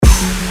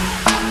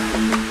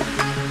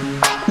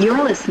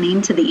You're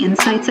listening to the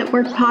Insights at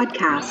Work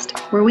podcast,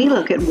 where we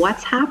look at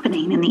what's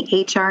happening in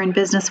the HR and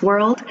business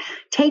world,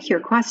 take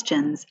your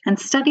questions, and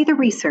study the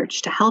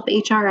research to help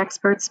HR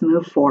experts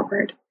move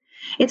forward.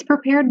 It's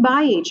prepared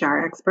by HR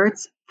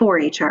experts for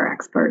HR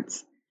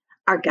experts.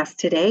 Our guest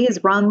today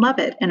is Ron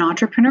Lovett, an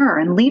entrepreneur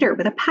and leader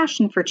with a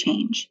passion for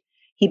change.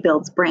 He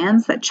builds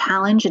brands that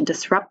challenge and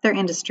disrupt their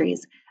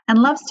industries and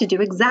loves to do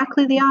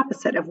exactly the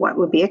opposite of what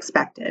would be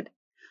expected.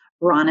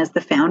 Ron is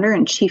the founder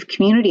and chief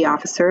community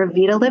officer of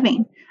Vita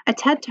Living, a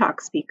TED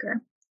Talk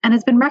speaker, and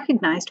has been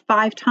recognized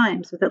 5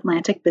 times with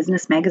Atlantic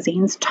Business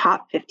Magazine's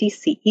Top 50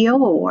 CEO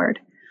Award.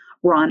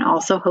 Ron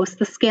also hosts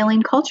the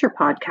Scaling Culture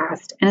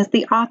podcast and is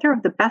the author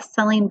of the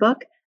best-selling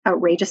book,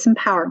 Outrageous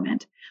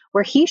Empowerment,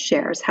 where he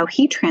shares how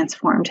he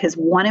transformed his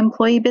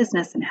one-employee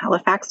business in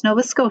Halifax,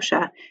 Nova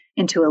Scotia,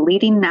 into a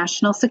leading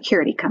national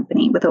security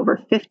company with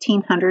over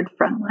 1,500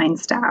 frontline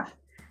staff.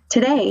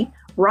 Today,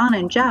 Ron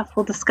and Jeff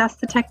will discuss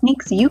the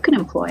techniques you can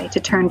employ to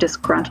turn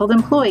disgruntled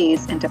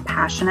employees into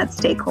passionate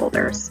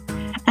stakeholders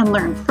and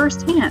learn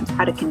firsthand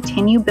how to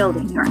continue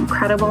building your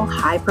incredible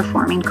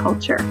high-performing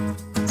culture.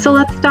 So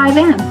let's dive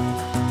in.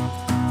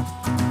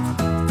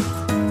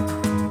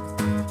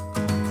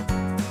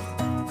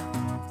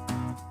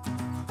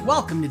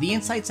 Welcome to the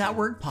Insights at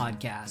Work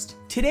podcast.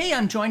 Today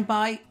I'm joined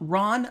by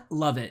Ron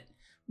Lovett.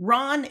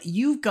 Ron,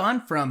 you've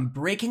gone from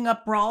breaking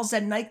up brawls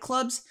at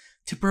nightclubs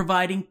to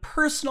providing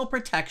personal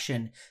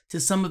protection to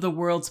some of the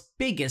world's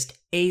biggest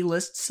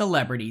A-list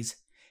celebrities.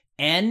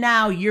 And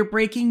now you're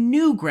breaking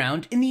new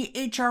ground in the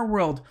HR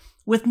world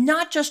with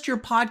not just your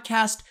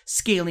podcast,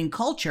 Scaling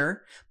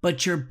Culture,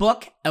 but your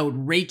book,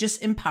 Outrageous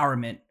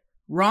Empowerment.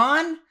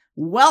 Ron,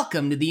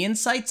 welcome to the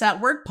Insights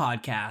at Work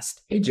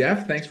podcast. Hey,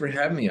 Jeff, thanks for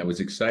having me. I was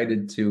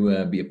excited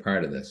to be a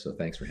part of this, so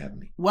thanks for having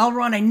me. Well,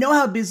 Ron, I know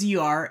how busy you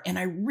are, and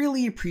I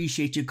really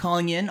appreciate you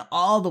calling in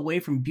all the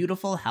way from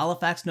beautiful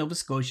Halifax, Nova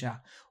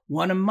Scotia,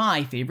 one of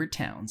my favorite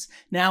towns.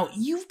 Now,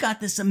 you've got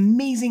this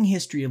amazing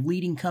history of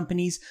leading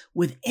companies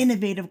with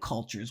innovative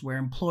cultures where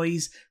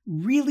employees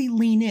really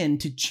lean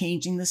into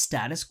changing the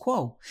status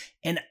quo.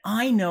 And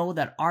I know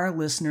that our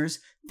listeners,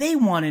 they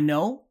want to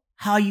know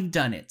how you've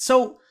done it.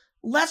 So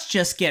let's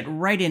just get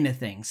right into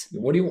things.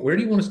 Where do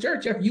you want to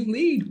start, Jeff? You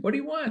lead. What do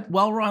you want?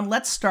 Well, Ron,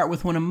 let's start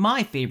with one of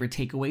my favorite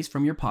takeaways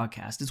from your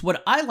podcast. It's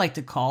what I like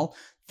to call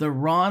the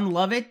Ron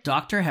Lovett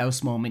Dr.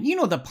 House moment. You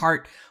know, the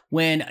part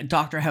when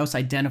Dr. House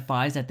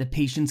identifies that the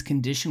patient's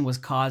condition was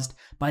caused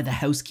by the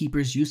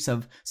housekeeper's use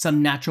of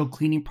some natural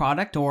cleaning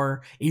product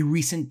or a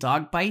recent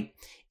dog bite.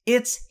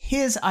 It's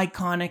his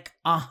iconic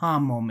aha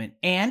moment,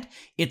 and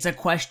it's a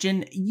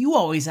question you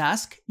always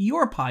ask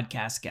your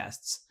podcast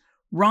guests.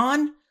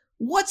 Ron,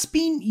 what's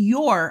been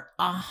your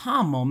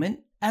aha moment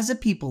as a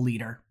people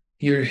leader?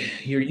 You're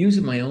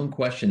using my own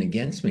question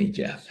against me,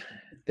 Jeff.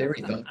 There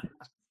we go.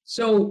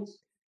 So,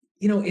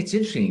 it's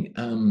interesting.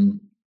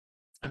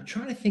 I'm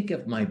trying to think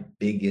of my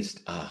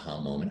biggest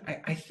aha moment.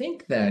 I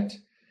think that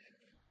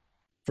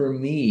for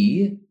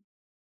me,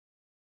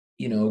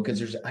 because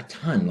there's a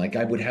ton, like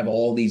I would have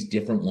all these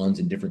different ones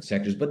in different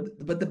sectors,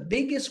 but the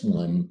biggest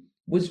one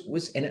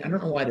was, and I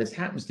don't know why this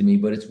happens to me,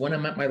 but it's when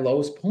I'm at my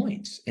lowest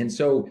points. And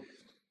so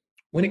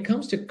when it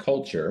comes to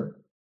culture,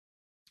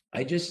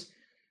 I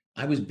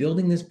was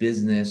building this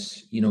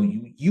business,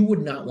 you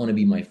would not want to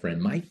be my friend.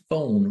 My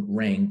phone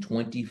rang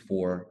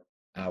 24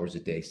 hours a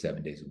day,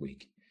 7 days a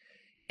week.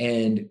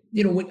 And,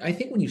 I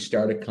think when you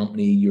start a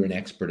company, you're an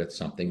expert at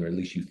something, or at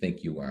least you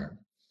think you are.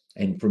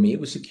 And for me, it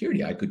was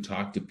security. I could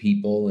talk to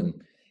people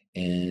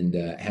and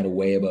had a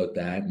way about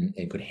that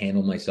and could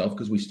handle myself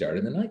because we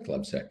started in the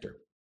nightclub sector.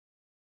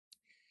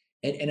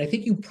 And I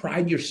think you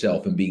pride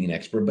yourself in being an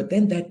expert, but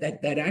then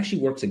that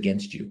actually works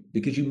against you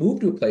because you move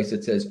to a place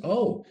that says,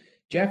 oh,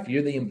 Jeff,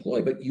 you're the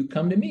employee, but you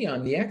come to me,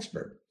 I'm the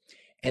expert.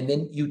 And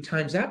then you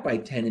times that by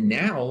 10. And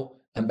now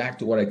I'm back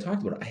to what I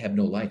talked about. I have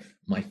no life.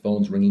 My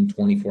phone's ringing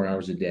 24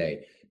 hours a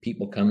day.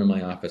 People come to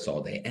my office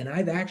all day. And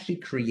I've actually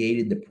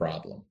created the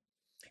problem.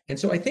 And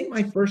so I think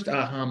my first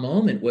aha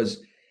moment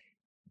was,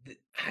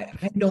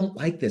 I don't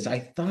like this. I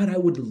thought I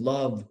would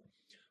love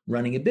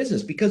running a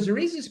business because there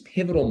is this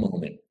pivotal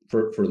moment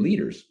for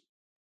leaders,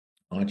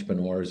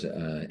 entrepreneurs,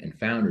 and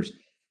founders.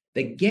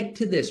 They get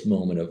to this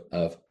moment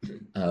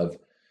of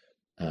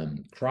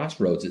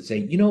crossroads that say,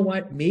 you know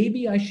what,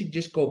 maybe I should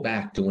just go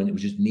back to when it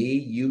was just me,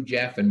 you,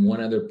 Jeff, and one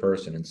other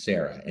person, and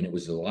Sarah. And it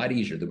was a lot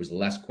easier. There was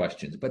less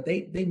questions, but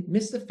they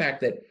miss the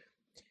fact that,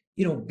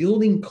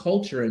 building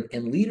culture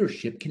and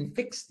leadership can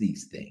fix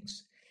these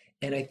things.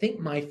 And I think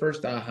my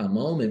first aha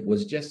moment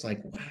was just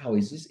like, wow,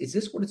 is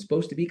this what it's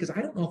supposed to be? Because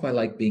I don't know if I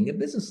like being a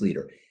business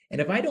leader. And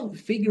if I don't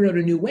figure out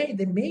a new way,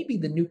 then maybe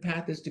the new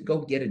path is to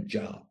go get a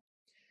job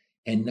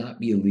and not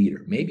be a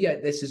leader. Maybe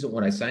this isn't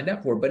what I signed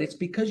up for, but it's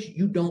because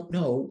you don't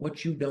know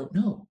what you don't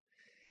know.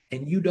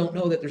 And you don't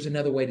know that there's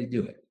another way to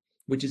do it,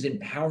 which is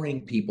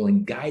empowering people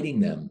and guiding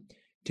them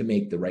to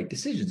make the right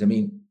decisions. I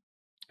mean,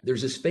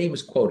 There's this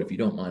famous quote, if you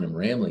don't mind, I'm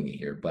rambling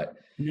here, but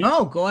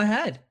No, go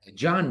ahead.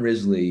 John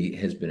Risley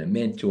has been a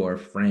mentor,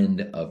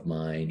 friend of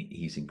mine.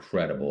 He's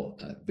incredible,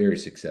 a very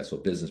successful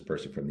business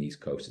person from the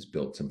East Coast, has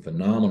built some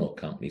phenomenal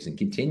companies and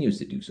continues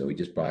to do so. He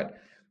just brought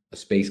a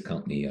space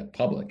company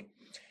public.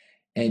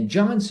 And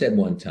John said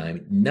one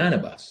time, none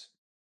of us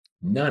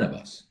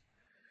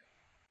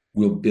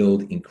will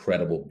build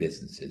incredible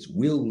businesses.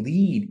 We'll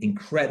lead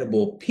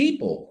incredible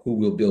people who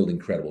will build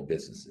incredible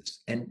businesses.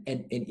 And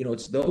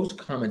it's those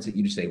comments that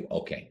you just say,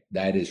 okay,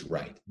 that is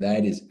right.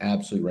 That is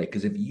absolutely right.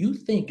 Because if you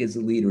think as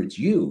a leader it's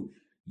you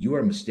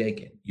are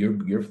mistaken.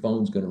 Your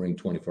phone's going to ring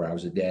 24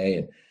 hours a day,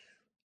 and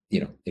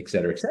et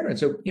cetera, et cetera. And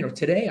so,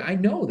 today I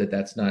know that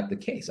that's not the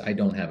case. I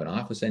don't have an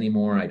office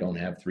anymore. I don't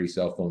have 3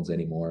 cell phones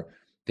anymore.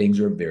 Things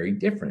are very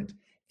different.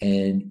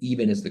 And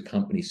even as the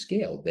company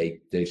scaled,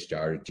 they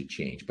started to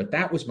change. But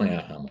that was my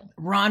aha moment.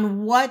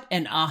 Ron, what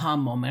an aha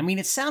moment. I mean,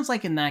 it sounds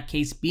like in that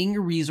case, being a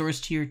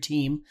resource to your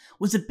team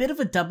was a bit of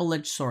a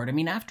double-edged sword. I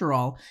mean, after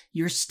all,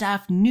 your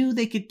staff knew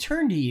they could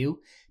turn to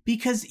you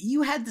because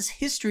you had this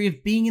history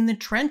of being in the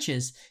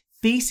trenches,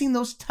 facing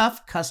those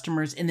tough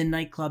customers in the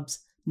nightclubs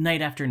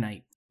night after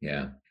night.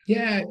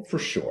 Yeah, for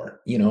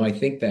sure. I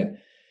think that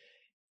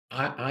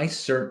I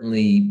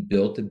certainly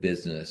built a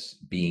business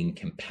being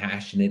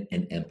compassionate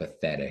and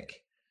empathetic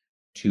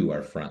to our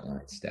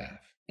frontline staff,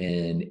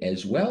 and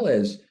as well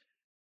as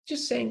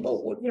just saying,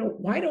 well,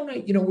 why don't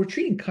I, we're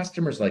treating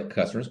customers like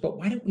customers, but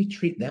why don't we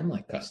treat them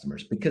like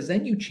customers? Because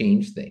then you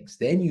change things,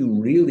 then you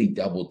really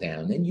double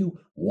down, then you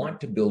want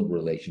to build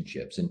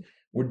relationships. And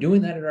we're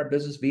doing that at our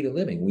business, Vida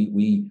Living.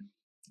 We're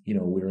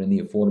in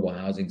the affordable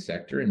housing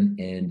sector,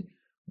 and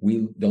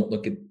we don't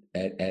look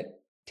at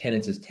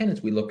tenants as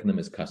tenants, we look at them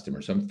as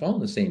customers. So I'm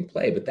following the same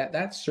play, but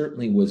that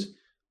certainly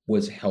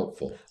was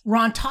helpful.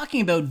 Ron,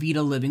 talking about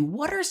Vida Living,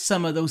 what are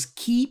some of those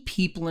key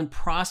people and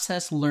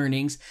process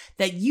learnings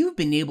that you've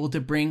been able to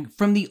bring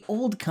from the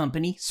old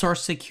company,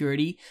 Source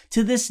Security,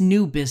 to this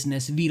new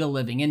business, Vida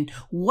Living? And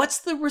what's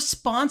the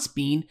response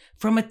been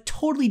from a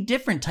totally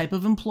different type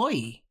of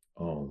employee?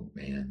 Oh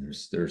man,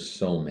 there's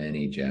so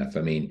many, Jeff.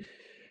 I mean,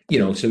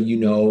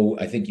 so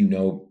I think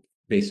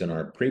based on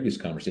our previous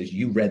conversation,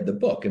 you read the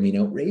book. I mean,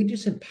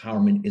 Outrageous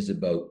Empowerment is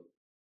about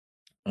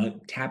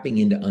tapping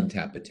into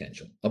untapped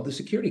potential of the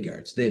security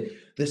guards.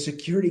 The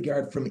security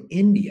guard from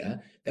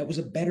India that was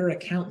a better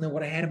accountant than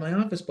what I had in my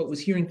office, but was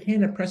here in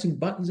Canada pressing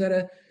buttons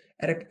at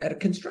a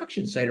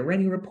construction site or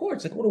writing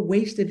reports. Like, what a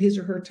waste of his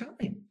or her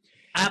time.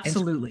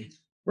 Absolutely.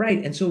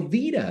 Right. And so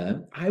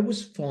Vida, I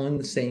was following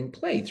the same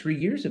play 3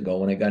 years ago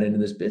when I got into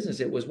this business.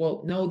 It was,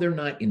 well, no, they're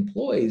not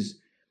employees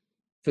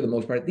for the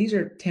most part. These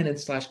are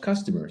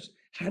tenants/customers.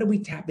 How do we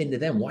tap into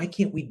them? Why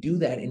can't we do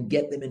that and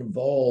get them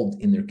involved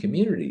in their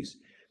communities?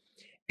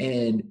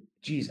 And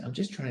geez, I'm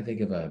just trying to think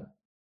of a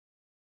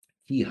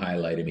key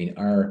highlight. I mean,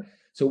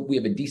 so we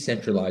have a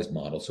decentralized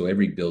model. So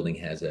every building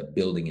has a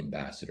building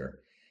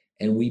ambassador,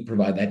 and we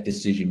provide that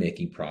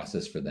decision-making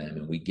process for them,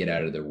 and we get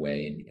out of their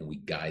way and we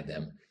guide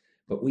them.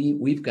 But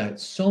we've got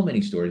so many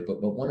stories,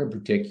 but one in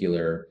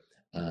particular,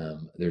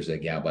 there's a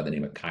gal by the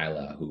name of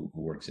Kyla who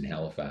works in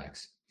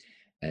Halifax,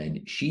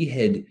 and she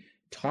had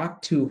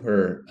talked to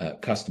her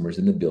customers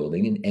in the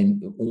building,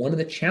 and one of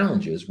the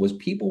challenges was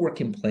people were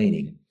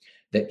complaining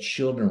that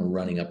children were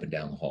running up and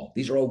down the hall.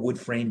 These are all wood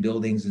frame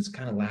buildings. It's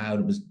kind of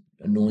loud. It was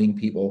annoying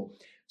people.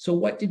 So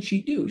what did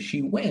she do?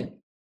 She went,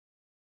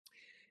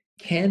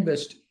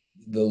 canvassed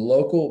the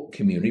local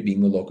community,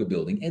 being the local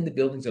building, and the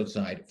buildings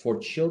outside for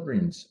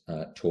children's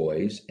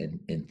toys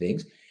and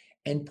things,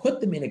 and put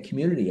them in a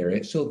community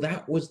area. So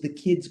that was the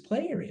kids'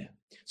 play area.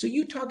 So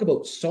you talk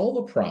about solve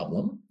a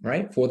problem,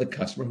 right, for the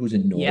customer who's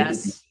annoyed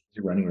Yes.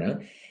 that running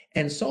around,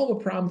 and solve a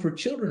problem for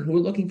children who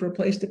are looking for a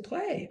place to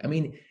play. I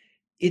mean,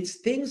 it's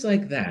things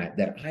like that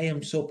I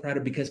am so proud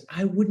of, because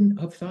I wouldn't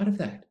have thought of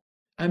that.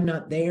 I'm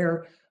not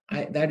there.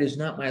 That is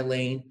not my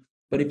lane.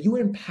 But if you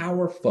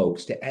empower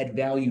folks to add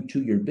value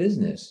to your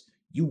business,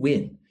 you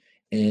win.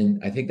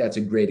 And I think that's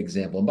a great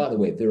example. And by the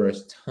way, there are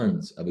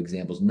tons of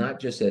examples, not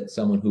just at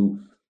someone who,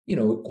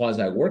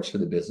 quasi works for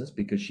the business,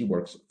 because she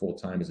works full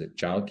time as a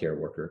childcare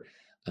worker.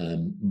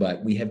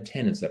 But we have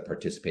tenants that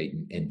participate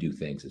and do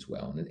things as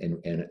well.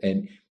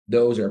 And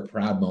those are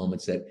proud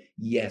moments that,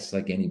 yes,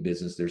 like any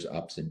business, there's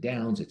ups and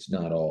downs. It's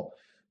not all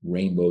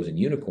rainbows and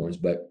unicorns.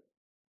 But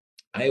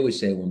I always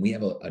say when we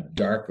have a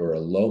dark or a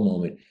low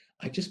moment,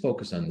 I just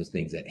focus on those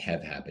things that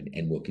have happened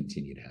and will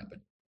continue to happen.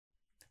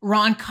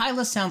 Ron,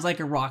 Kyla sounds like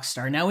a rock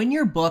star. Now, in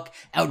your book,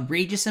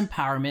 Outrageous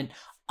Empowerment,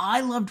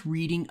 I loved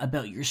reading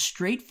about your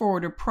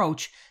straightforward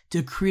approach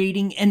to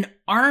creating an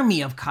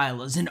army of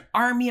Kylas, an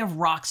army of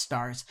rock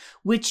stars,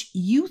 which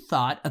you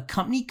thought a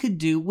company could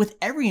do with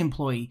every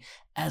employee,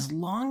 as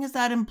long as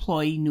that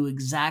employee knew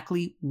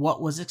exactly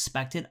what was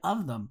expected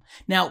of them.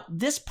 Now,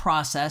 this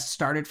process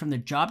started from the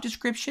job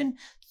description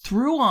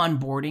through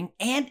onboarding,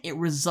 and it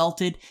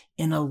resulted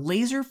in a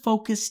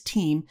laser-focused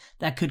team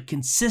that could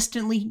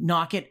consistently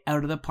knock it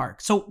out of the park.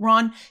 So,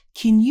 Ron,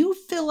 can you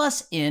fill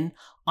us in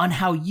on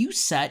how you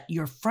set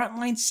your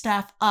frontline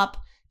staff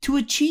up to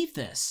achieve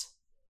this?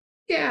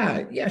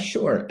 Yeah,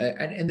 sure.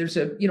 And there's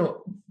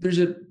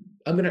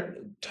I'm going to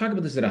talk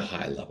about this at a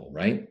high level,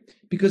 right?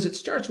 Because it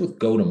starts with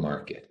go to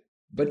market.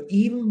 But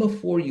even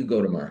before you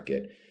go to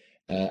market,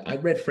 I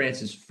read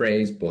Francis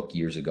Frey's book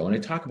years ago, and I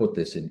talk about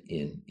this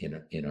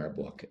in our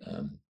book,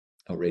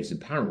 Outrageous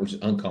Empowerment, which is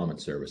Uncommon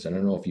Service. I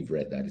don't know if you've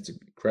read that. It's an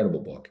incredible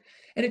book,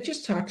 and it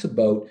just talks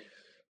about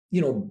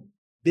you know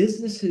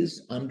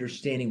businesses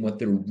understanding what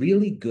they're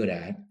really good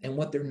at and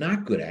what they're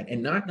not good at,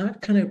 and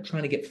not kind of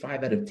trying to get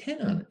 5 out of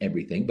 10 on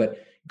everything,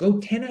 but go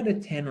 10 out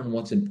of 10 on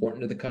what's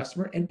important to the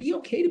customer, and be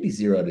okay to be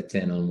 0 out of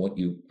 10 on what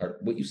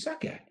you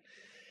suck at.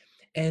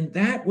 And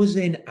that was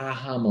an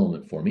aha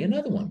moment for me,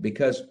 another one,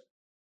 because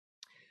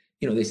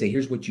they say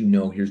here's what you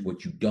know, here's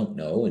what you don't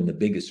know, and the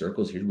biggest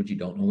circles, here's what you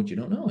don't know, what you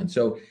don't know. And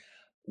so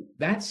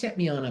that set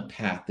me on a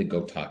path to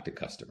go talk to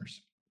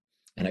customers.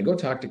 And I go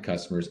talk to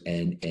customers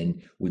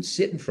and would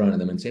sit in front of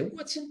them and say,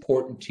 what's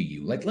important to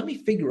you? Like, let me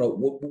figure out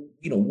what,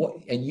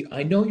 and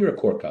I know you're a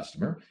core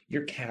customer,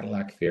 you're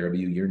Cadillac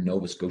Fairview, you're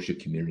Nova Scotia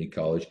Community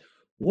College.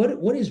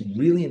 What is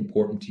really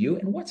important to you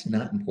and what's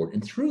not important?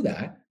 And through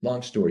that,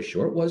 long story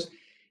short,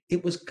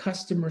 it was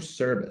customer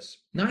service,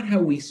 not how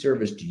we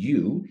serviced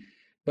you,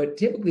 but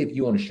typically if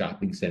you own a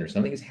shopping center,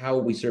 something is how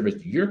we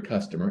serviced your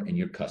customer and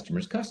your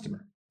customer's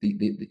customer.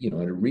 At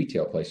a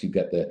retail place, you've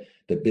got the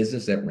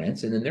business that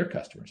rents and then their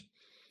customers.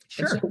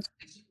 And Sure.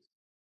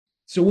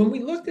 so when we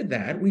looked at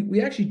that,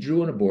 we actually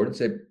drew on a board and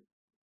said,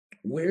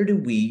 where do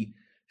we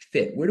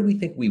fit? Where do we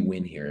think we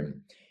win here?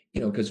 And,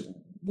 because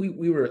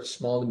we were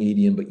small to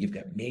medium, but you've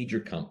got major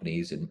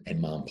companies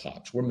and mom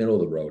pops. We're middle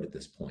of the road at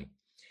this point.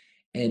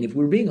 And if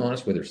we're being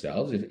honest with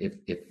ourselves,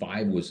 if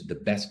 5 was the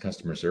best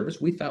customer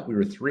service, we thought we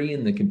were 3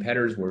 and the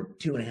competitors were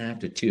 2.5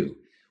 to 2.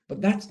 But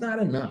that's not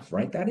enough,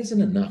 right? That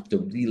isn't enough to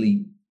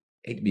really,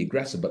 hate to be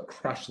aggressive, but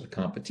crush the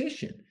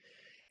competition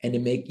and to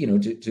make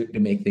to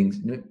make things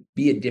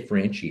be a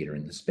differentiator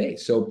in the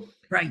space. So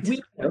Right.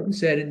 we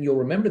said, and you'll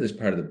remember this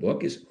part of the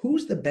book, is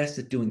who's the best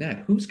at doing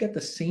that? Who's got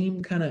the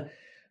same kind of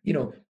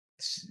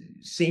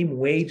same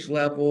wage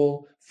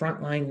level,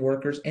 frontline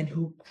workers, and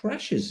who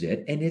crushes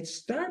it? And it's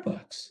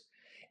Starbucks.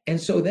 And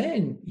so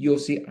then you'll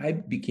see I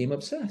became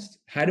obsessed.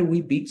 How do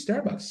we beat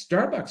Starbucks?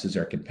 Starbucks is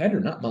our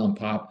competitor, not mom and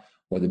pop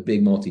or the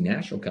big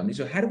multinational company.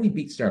 So how do we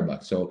beat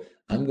Starbucks? So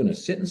I'm going to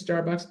sit in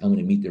Starbucks. I'm going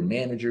to meet their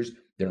managers,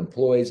 their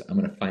employees. I'm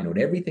going to find out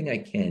everything I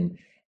can.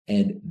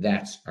 And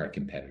that's our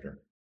competitor.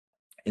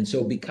 And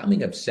so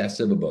becoming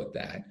obsessive about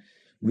that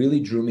really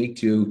drew me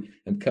to,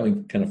 I'm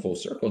coming kind of full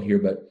circle here,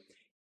 but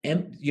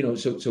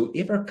so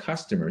if our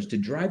customers, to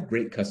drive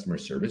great customer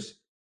service,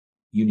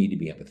 you need to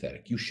be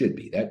empathetic. You should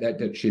be.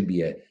 That should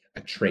be a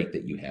trait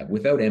that you have.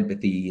 Without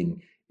empathy,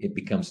 and it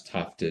becomes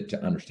tough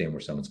to understand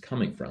where someone's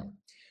coming from.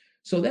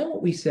 So then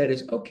what we said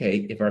is,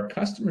 okay, if our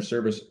customers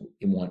are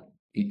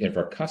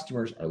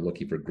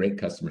looking for great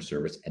customer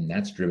service, and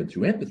that's driven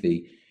through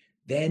empathy,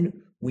 then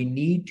we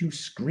need to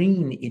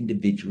screen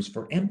individuals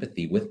for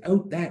empathy.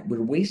 Without that,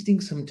 we're wasting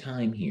some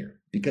time here,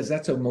 because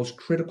that's a most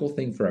critical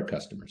thing for our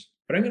customers.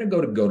 But I'm going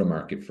to go to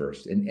market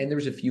first. And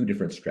there's a few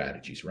different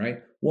strategies,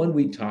 right? One,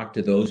 we talk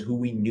to those who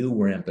we knew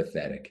were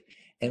empathetic.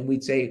 And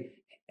we'd say,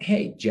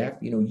 hey, Jeff,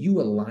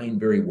 you align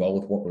very well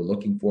with what we're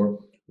looking for.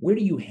 Where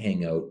do you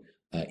hang out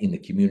in the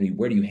community?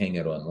 Where do you hang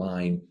out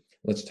online?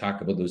 Let's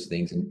talk about those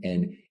things.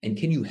 And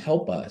can you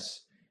help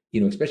us?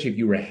 Especially if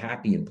you were a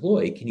happy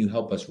employee, can you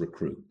help us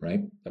recruit,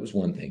 right? That was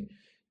one thing.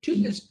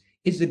 Two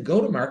is the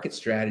go-to-market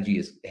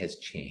strategy has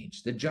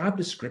changed. The job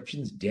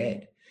description's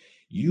dead.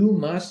 You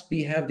must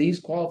have these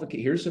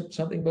qualifications. Here's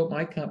something about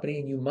my company,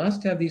 and you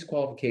must have these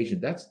qualifications.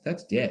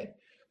 That's dead.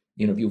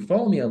 If you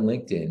follow me on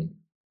LinkedIn,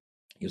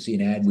 you'll see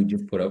an ad we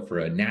just put out for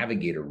a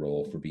navigator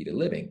role for Vita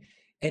Living,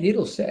 and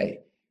it'll say,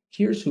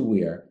 here's who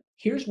we are.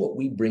 Here's what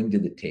we bring to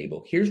the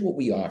table. Here's what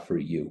we offer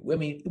you. I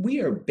mean,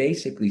 we are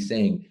basically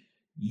saying,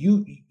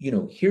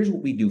 here's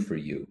what we do for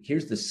you.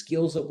 Here's the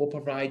skills that we'll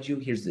provide you.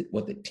 Here's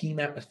what the team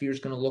atmosphere is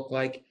going to look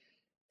like.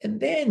 And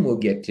then we'll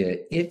get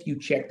to, if you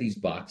check these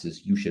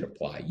boxes, you should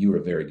apply. You're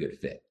a very good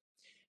fit.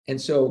 And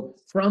so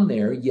from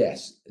there,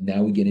 yes,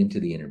 now we get into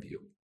the interview.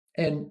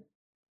 And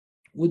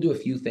we'll do a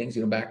few things,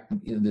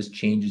 this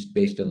changes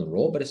based on the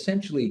role, but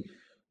essentially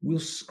we'll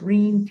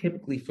screen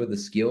typically for the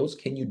skills.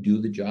 Can you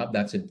do the job?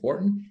 That's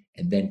important.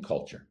 And then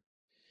culture.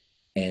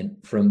 And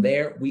from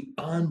there, we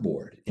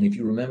onboard. And if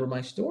you remember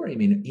my story,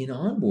 in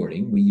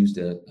onboarding, we used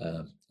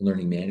a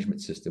learning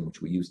management system,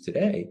 which we use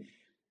today.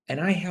 And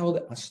I held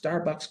a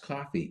Starbucks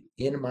coffee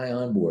in my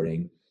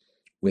onboarding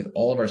with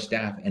all of our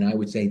staff. And I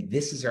would say,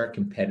 this is our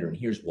competitor, and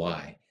here's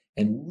why.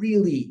 And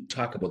really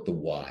talk about the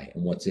why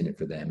and what's in it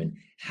for them. And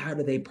how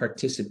do they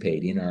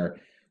participate in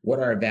what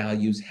are our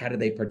values? How do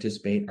they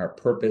participate? Our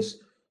purpose?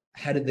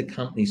 How did the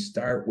company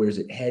start? Where's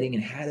it heading?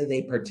 And how do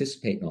they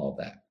participate in all of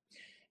that?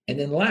 And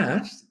then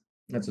last,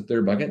 that's the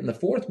third bucket. And the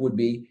fourth would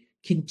be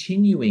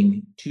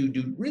continuing to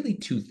do really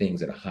two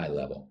things at a high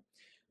level.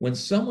 When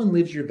someone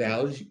lives your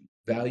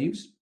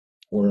values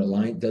or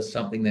does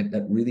something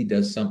that really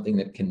does something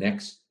that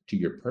connects to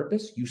your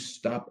purpose, you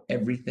stop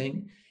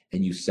everything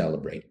and you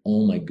celebrate.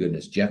 Oh my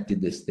goodness, Jeff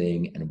did this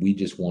thing and we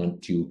just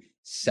want to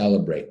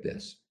celebrate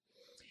this.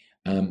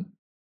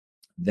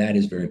 That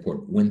is very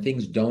important. When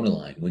things don't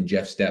align, when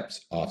Jeff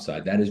steps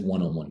offside, that is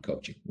one-on-one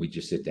coaching. We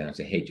just sit down and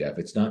say, hey, Jeff,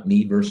 it's not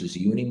me versus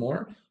you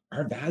anymore.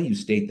 Our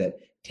values state that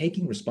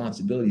taking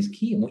responsibility is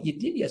key. And what you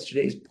did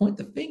yesterday is point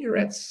the finger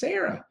at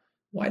Sarah.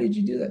 Why did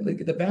you do that?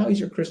 Like, the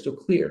values are crystal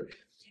clear.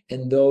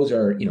 And those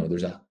are,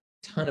 there's a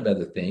ton of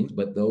other things,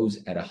 but those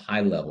at a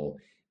high level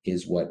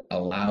is what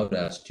allowed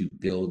us to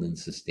build and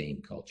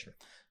sustain culture.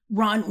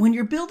 Ron, when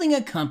you're building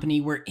a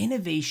company where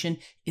innovation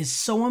is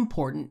so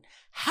important,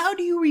 how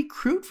do you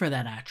recruit for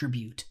that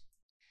attribute?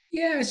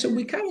 Yeah, so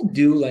we kind of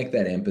do like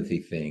that empathy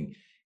thing.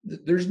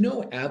 There's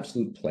no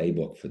absolute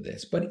playbook for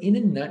this, but in a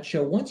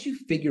nutshell, once you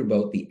figure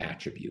out the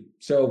attribute,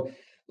 so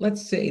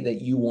let's say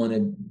that you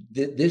want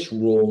this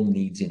role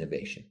needs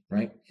innovation,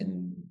 right?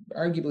 And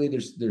arguably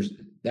there's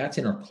that's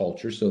in our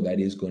culture, so that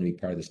is going to be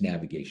part of this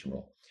navigation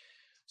role.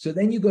 So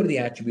then you go to the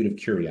attribute of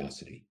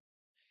curiosity.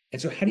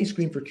 And so how do you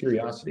screen for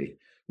curiosity?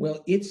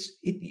 Well,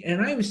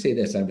 and I always say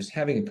this, I was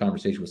having a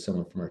conversation with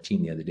someone from our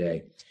team the other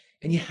day,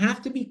 and you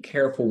have to be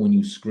careful when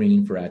you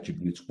screen for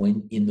attributes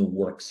when in the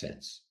work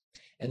sense.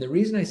 And the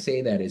reason I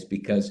say that is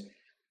because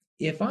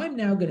if I'm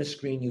now going to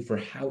screen you for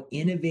how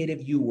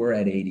innovative you were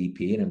at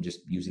ADP, and I'm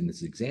just using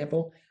this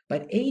example,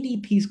 but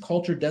ADP's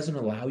culture doesn't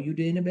allow you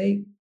to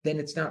innovate, then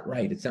it's not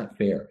right. It's not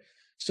fair.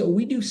 So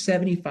we do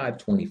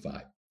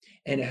 75-25.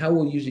 And how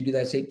we'll usually do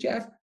that, say,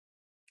 Jeff,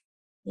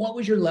 what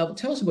was your level?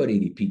 Tell us about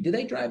ADP. Do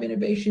they drive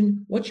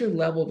innovation? What's your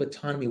level of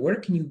autonomy? Where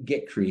can you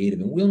get creative?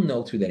 And we'll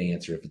know through that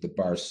answer if the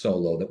bar is so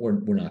low that we're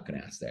not going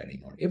to ask that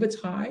anymore. If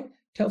it's high,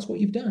 tell us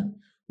what you've done.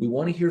 We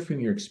want to hear from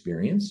your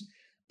experience.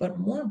 But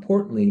more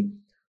importantly,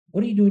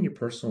 what do you do in your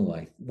personal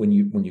life when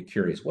you're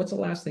curious? What's the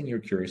last thing you're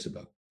curious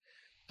about?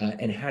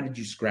 And how did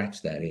you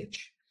scratch that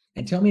itch?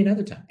 And tell me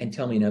another time, and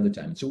tell me another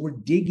time. So we're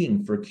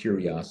digging for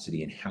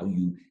curiosity and how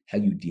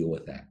you deal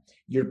with that.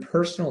 Your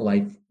personal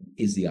life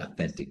is the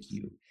authentic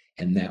you.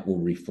 And that will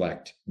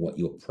reflect what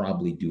you'll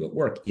probably do at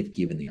work if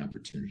given the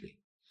opportunity.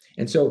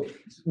 And so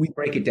we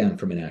break it down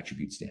from an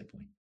attribute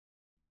standpoint.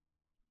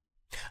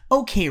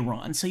 Okay,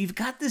 Ron, so you've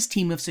got this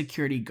team of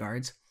security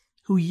guards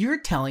who you're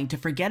telling to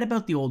forget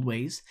about the old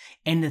ways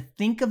and to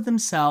think of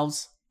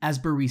themselves as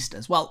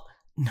baristas. Well,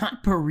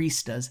 not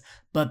baristas,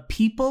 but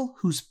people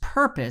whose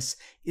purpose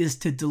is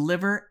to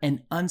deliver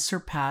an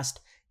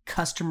unsurpassed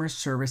customer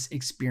service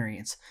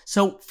experience.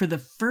 So for the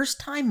first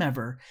time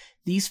ever,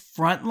 these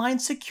frontline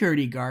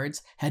security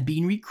guards had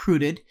been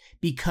recruited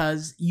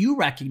because you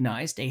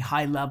recognized a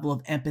high level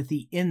of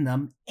empathy in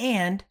them,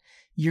 and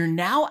you're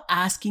now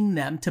asking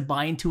them to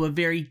buy into a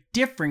very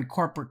different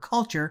corporate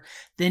culture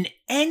than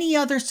any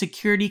other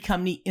security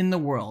company in the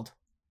world.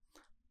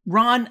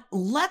 Ron,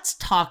 let's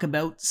talk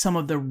about some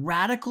of the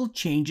radical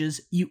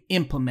changes you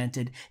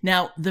implemented.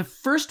 Now, the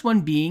first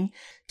one being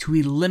to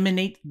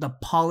eliminate the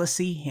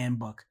policy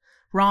handbook.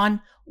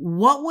 Ron,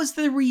 what was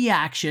the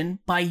reaction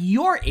by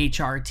your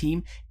HR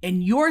team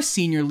and your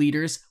senior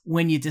leaders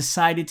when you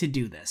decided to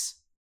do this?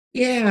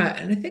 Yeah,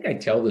 and I think I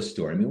tell this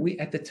story. I mean,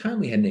 at the time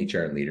we had an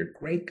HR leader,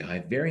 great guy,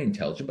 very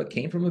intelligent, but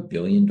came from $1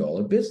 billion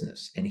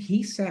business. And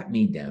he sat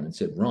me down and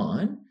said,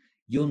 Ron,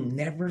 you'll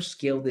never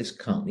scale this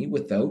company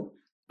without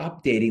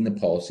updating the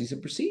policies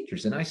and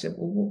procedures. And I said,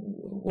 well,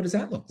 what does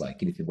that look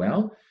like? And he said,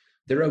 well,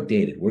 they're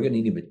outdated. We're going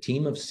to need a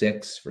team of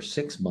 6 for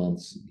 6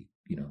 months,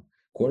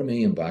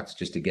 $250,000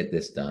 just to get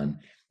this done.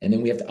 And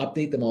then we have to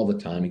update them all the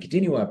time and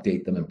continue to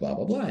update them and blah,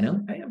 blah, blah.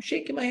 And I'm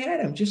shaking my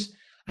head.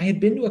 I had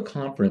been to a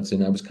conference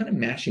and I was kind of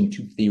mashing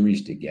two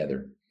theories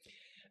together.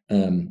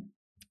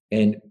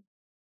 And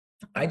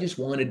I just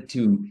wanted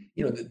to,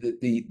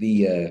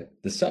 the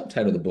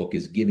subtitle of the book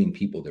is Giving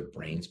People Their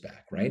Brains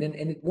Back, right? And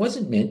it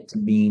wasn't meant to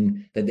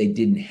mean that they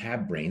didn't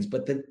have brains,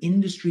 but the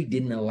industry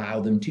didn't allow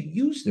them to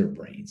use their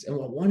brains. And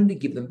I wanted to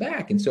give them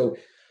back. And so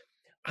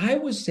I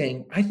was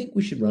saying, I think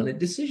we should run a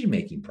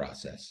decision-making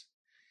process.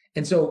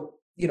 And so,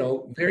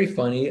 very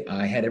funny,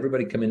 I had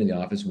everybody come into the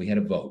office and we had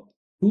a vote.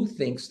 Who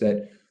thinks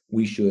that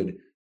we should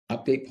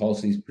update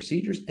policies,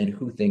 procedures, and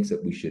who thinks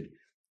that we should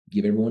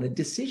give everyone a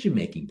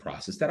decision-making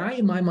process that I,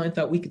 in my mind,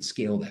 thought we could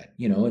scale that,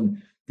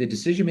 and the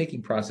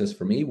decision-making process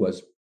for me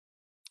was,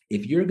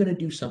 if you're going to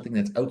do something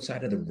that's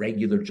outside of the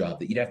regular job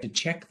that you'd have to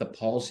check the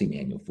policy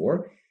manual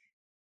for,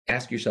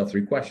 ask yourself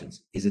 3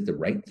 questions. Is it the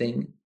right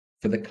thing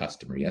for the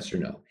customer? Yes or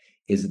no?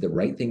 Is it the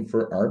right thing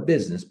for our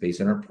business based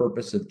on our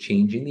purpose of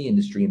changing the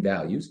industry and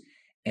values?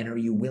 And are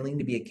you willing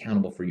to be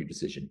accountable for your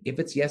decision? If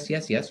it's yes,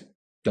 yes, yes,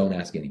 don't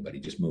ask anybody.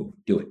 Just move.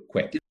 Do it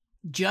quick.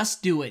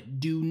 Just do it.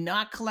 Do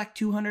not collect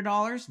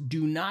 $200.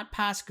 Do not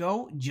pass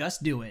go.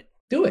 Just do it.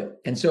 Do it.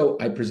 And so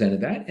I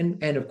presented that.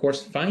 And of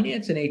course,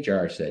 finance and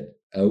HR said,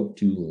 out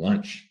to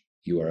lunch.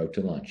 You are out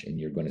to lunch and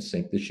you're going to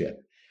sink the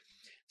ship.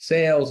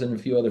 Sales and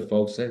a few other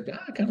folks said,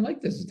 I kind of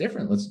like this. It's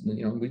different. Let's,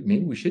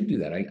 maybe we should do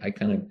that. I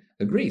kind of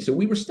agree. So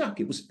we were stuck.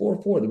 It was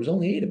 4-4. There was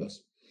only 8 of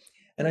us.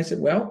 And I said,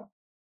 well,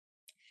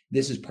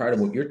 this is part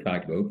of what you're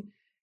talking about.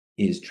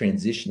 is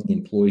transitioning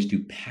employees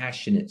to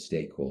passionate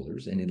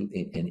stakeholders,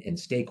 and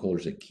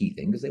stakeholders a key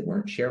thing because they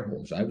weren't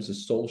shareholders. I was a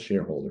sole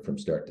shareholder from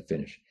start to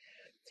finish.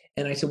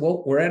 And I said,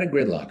 well, we're at a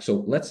gridlock,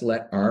 so let's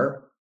let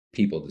our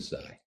people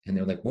decide. And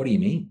they're like, what do you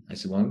mean? I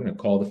said, well, I'm going to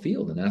call the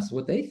field and ask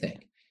what they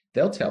think.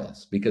 They'll tell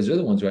us because they're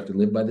the ones who have to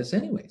live by this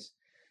anyways.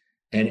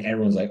 And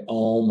everyone's like,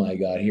 oh my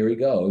God, here he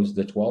goes.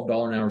 The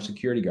 $12 an hour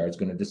security guard is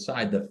going to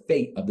decide the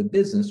fate of the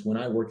business when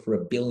I worked for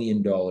 $1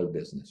 billion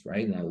business,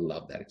 right? And I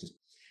love that.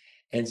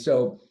 And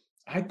so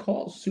I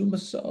called Sue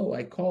Massot.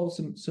 I called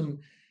some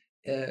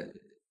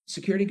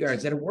security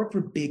guards that have worked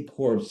for big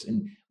corps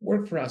and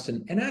worked for us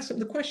and asked them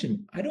the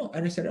question. I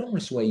said, I don't want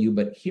to sway you,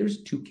 but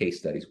here's 2 case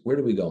studies. Where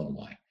do we go and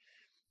why?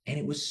 And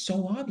it was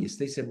so obvious.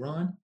 They said,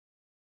 Ron,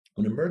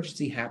 when an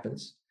emergency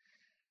happens,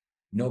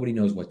 nobody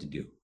knows what to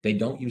do. They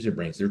don't use their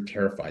brains. They're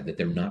terrified that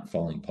they're not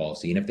following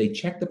policy. And if they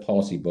check the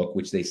policy book,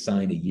 which they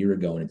signed a year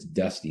ago and it's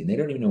dusty and they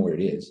don't even know where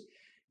it is,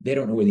 they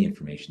don't know where the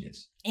information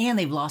is. And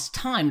they've lost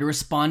time to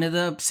respond to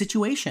the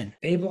situation.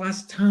 They've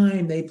lost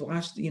time. They've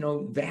lost,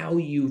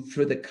 value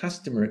for the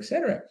customer, et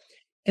cetera.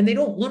 And they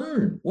don't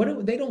learn.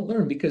 They don't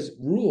learn because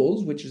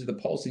rules, which is the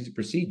policies and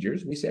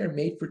procedures, we say are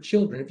made for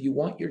children. If you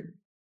want your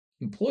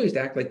employees to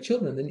act like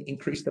children, then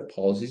increase the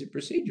policies and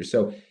procedures.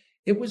 So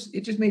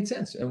it just made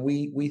sense. And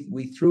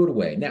we threw it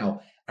away. Now,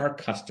 our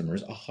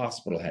customers, a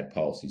hospital had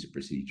policies and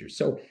procedures.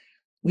 So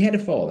we had to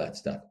follow that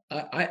stuff.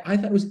 I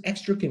thought it was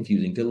extra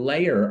confusing to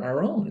layer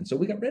our own. And so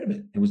we got rid of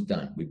it. It was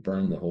done. We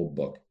burned the whole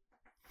book.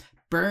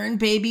 Burn,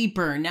 baby,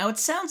 burn. Now, it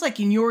sounds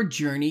like in your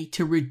journey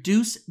to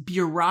reduce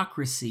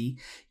bureaucracy,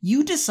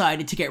 you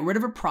decided to get rid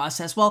of a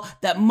process,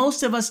 that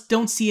most of us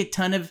don't see a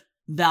ton of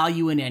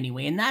value in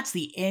anyway, and that's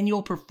the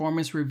annual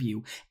performance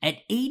review.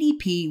 At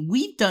ADP,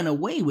 we've done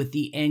away with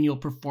the annual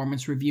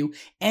performance review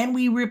and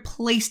we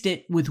replaced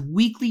it with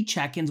weekly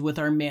check-ins with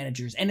our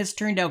managers, and it's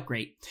turned out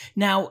great.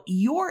 Now,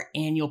 your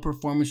annual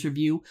performance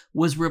review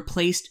was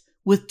replaced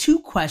with 2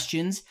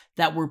 questions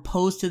that were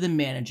posed to the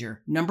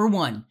manager. Number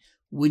 1,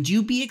 would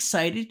you be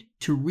excited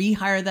to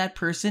rehire that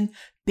person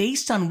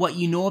based on what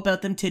you know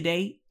about them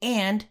today?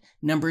 And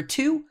number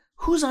 2,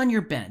 who's on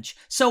your bench?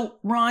 So,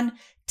 Ron,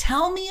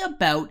 tell me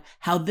about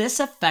how this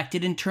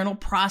affected internal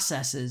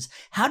processes.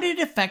 How did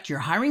it affect your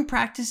hiring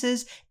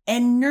practices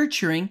and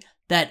nurturing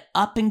that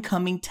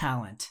up-and-coming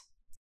talent?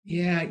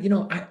 Yeah,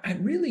 I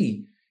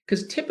really,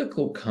 because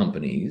typical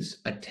companies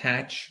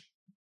attach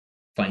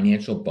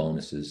financial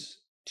bonuses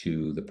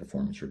to the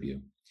performance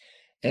review.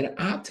 And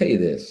I'll tell you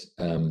this,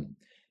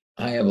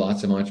 I have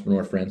lots of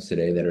entrepreneur friends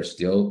today that are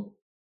still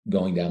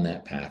going down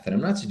that path. And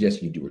I'm not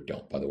suggesting you do or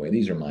don't, by the way.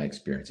 These are my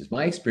experiences.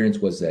 My experience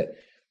was that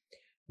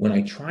when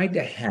I tried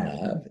to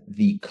have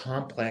the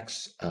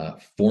complex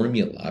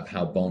formula of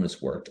how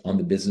bonus worked on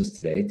the business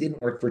today, it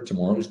didn't work for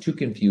tomorrow. It was too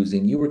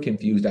confusing. You were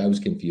confused. I was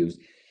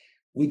confused.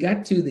 We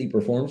got to the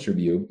performance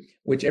review,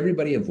 which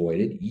everybody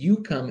avoided. You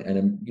come, and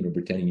I'm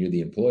pretending you're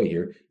the employee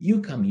here.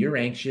 You come, you're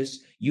anxious.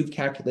 You've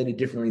calculated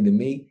differently than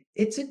me.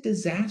 It's a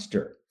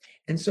disaster.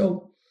 And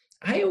so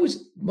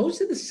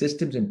most of the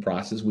systems and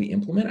process we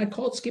implement, I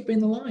call it skipping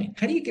the line.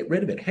 How do you get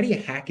rid of it? How do you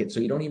hack it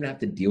so you don't even have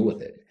to deal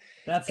with it?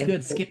 That's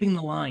good. Skipping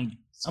the line.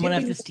 I'm going to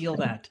have to steal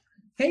that.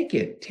 Take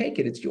it.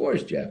 It's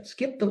yours, Jeff.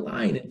 Skip the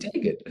line and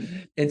take it.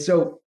 And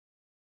so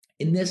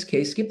in this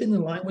case, skipping the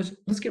line was,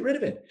 let's get rid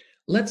of it.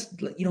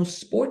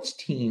 Sports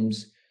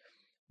teams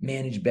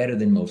manage better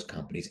than most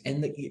companies.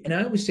 And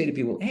I always say to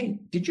people, hey,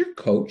 did your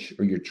coach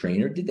or your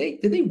trainer, did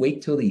they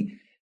wait till the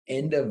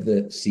end of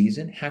the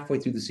season, halfway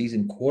through the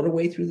season, quarter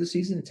way through the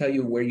season to tell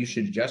you where you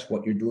should adjust,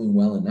 what you're doing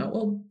well and not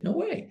well? No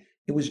way.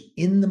 It was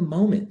in the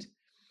moment.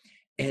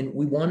 And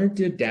we wanted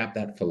to adapt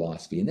that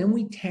philosophy. And then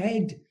we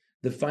tagged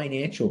the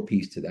financial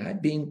piece to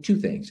that being 2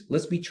 things.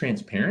 Let's be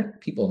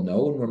transparent. People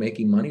know when we're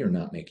making money or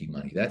not making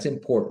money. That's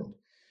important.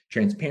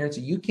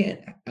 Transparency. You can't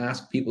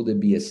ask people to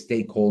be a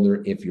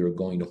stakeholder if you're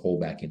going to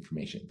hold back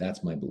information.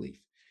 That's my belief.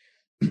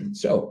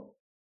 So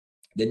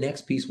the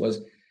next piece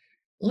was,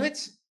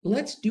 let's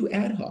do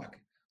ad hoc.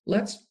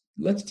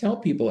 Let's tell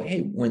people,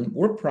 hey, when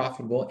we're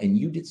profitable and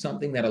you did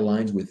something that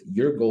aligns with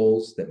your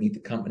goals, that meet the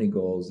company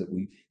goals that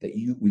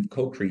we've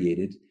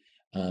co-created,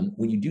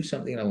 when you do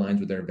something that aligns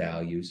with our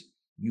values,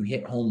 you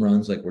hit home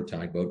runs like we're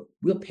talking about,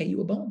 we'll pay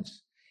you a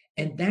bonus.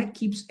 And that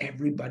keeps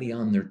everybody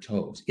on their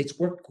toes. It's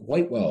worked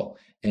quite well.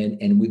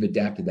 And we've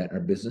adapted that in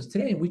our business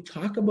today. And we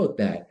talk about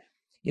that.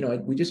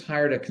 We just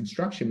hired a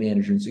construction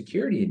manager in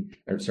security,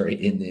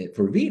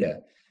 for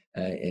Vita,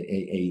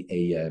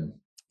 a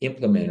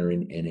implementer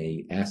and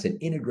a asset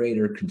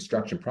integrator,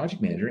 construction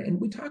project manager. And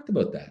we talked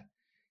about that.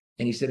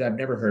 And he said, I've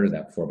never heard of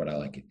that before, but I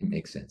like it. It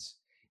makes sense.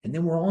 And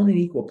then we're all on an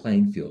equal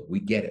playing field. We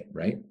get it,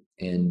 right?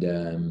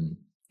 And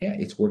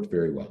it's worked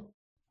very well.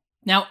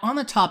 Now, on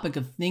the topic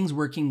of things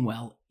working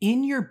well,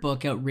 in your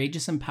book,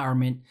 Outrageous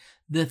Empowerment,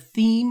 the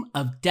theme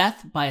of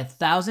death by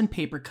 1,000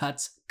 paper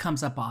cuts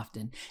comes up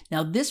often.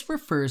 Now, this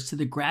refers to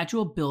the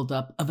gradual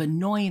buildup of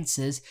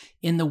annoyances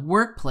in the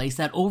workplace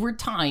that over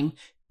time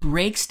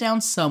breaks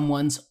down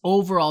someone's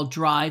overall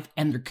drive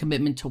and their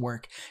commitment to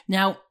work.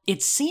 Now,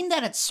 it seemed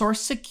that at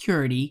Source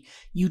Security,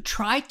 you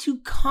tried to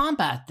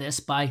combat this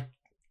by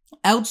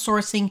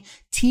outsourcing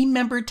team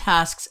member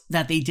tasks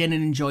that they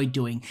didn't enjoy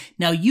doing.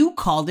 Now, you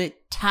called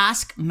it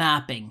task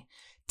mapping.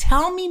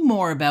 Tell me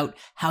more about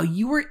how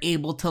you were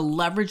able to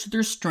leverage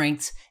their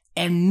strengths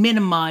and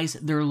minimize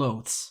their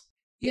loads.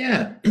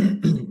 Yeah,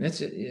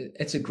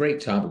 it's a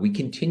great topic. We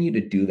continue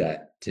to do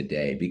that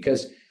today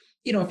because,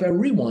 if I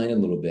rewind a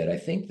little bit, I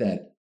think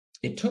that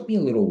it took me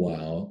a little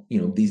while,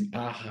 these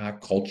aha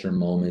culture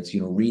moments,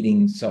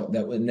 reading, so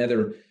that was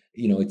another,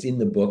 it's in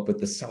the book, but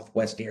the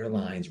Southwest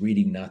Airlines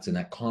reading nuts and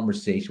that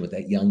conversation with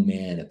that young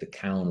man at the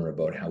counter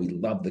about how he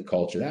loved the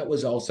culture. That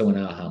was also an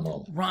aha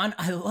moment. Ron,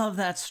 I love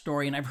that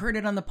story and I've heard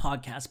it on the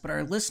podcast, but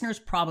our listeners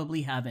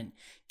probably haven't.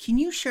 Can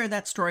you share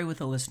that story with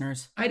the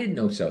listeners? I didn't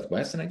know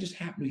Southwest and I just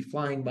happened to be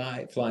flying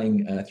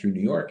through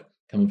New York,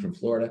 coming from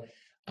Florida.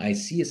 I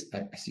see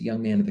a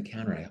young man at the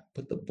counter. I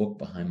put the book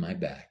behind my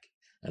back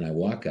and I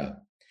walk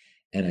up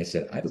and I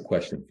said, I have a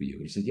question for you.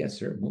 He said, yes,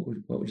 sir. What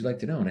would you like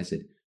to know? And I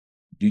said,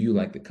 do you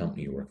like the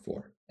company you work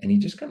for? And he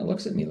just kind of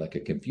looks at me like a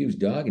confused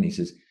dog. And he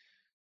says,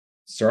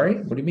 sorry,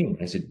 what do you mean?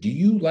 I said, do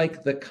you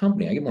like the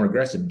company? I get more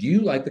aggressive. Do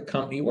you like the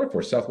company you work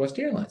for, Southwest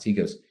Airlines? He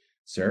goes,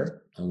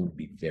 sir, I want to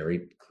be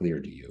very clear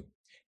to you.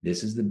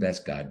 This is the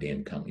best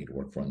goddamn company to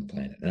work for on the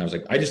planet. And I was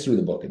like, I just threw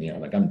the book in the air.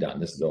 I'm like, I'm done.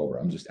 This is over.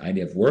 I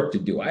have work to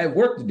do. I have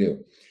work to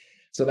do.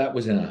 So that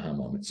was an aha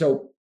moment.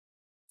 So,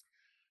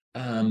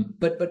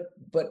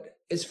 but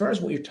as far as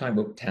what you're talking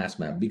about, task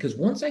map, because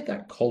once I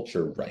got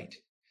culture right,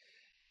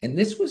 and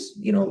this was,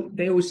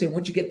 they always say,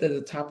 once you get to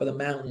the top of the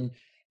mountain,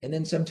 and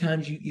then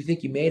sometimes you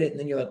think you made it, and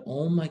then you're like,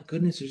 oh my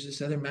goodness, there's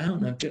this other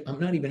mountain. I'm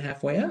not even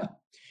halfway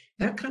up.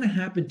 That kind of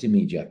happened to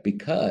me, Jeff,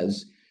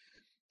 because,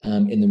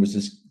 and there was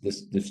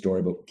this story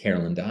about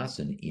Carolyn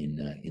Dawson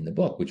in the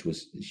book, which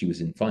was, she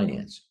was in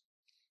finance,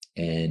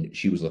 and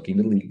she was looking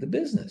to leave the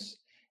business.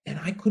 And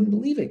I couldn't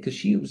believe it because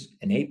she was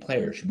an A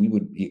player. We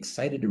would be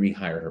excited to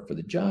rehire her for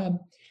the job.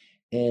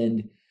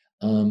 And,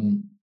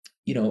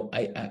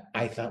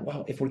 I thought,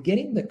 wow, if we're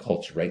getting the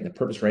culture right and the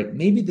purpose right,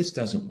 maybe this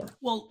doesn't work.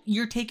 Well,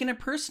 you're taking it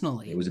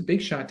personally. It was a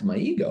big shot to my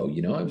ego.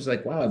 I was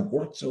like, wow, I've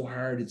worked so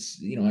hard.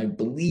 It's, I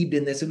believed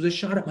in this. It was a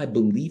shot at my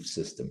belief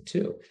system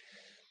too.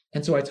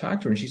 And so I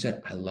talked to her and she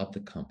said, I love the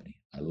company.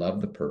 I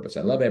love the purpose.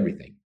 I love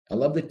everything. I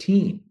love the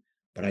team,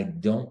 but I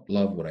don't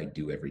love what I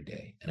do every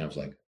day. And I was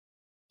like,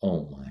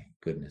 oh my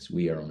goodness,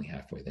 we are only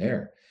halfway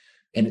there.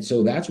 And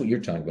so that's what you're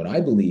talking about.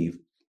 I believe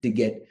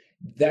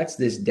that's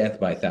this death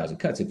by 1,000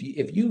 cuts.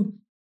 If you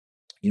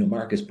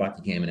Marcus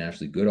Buckingham and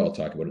Ashley Goodall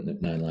talk about it in the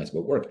 9 Lives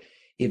About Work.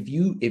 If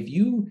you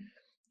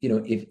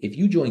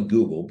join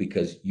Google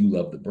because you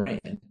love the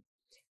brand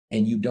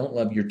and you don't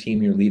love your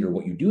team, your leader,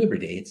 what you do every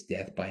day, it's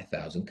death by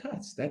 1,000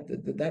 cuts.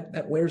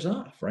 That wears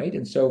off, right?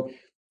 And so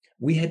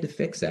we had to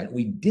fix that.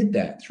 We did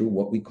that through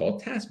what we call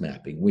task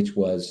mapping, which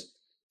was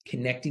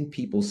connecting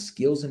people's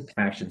skills and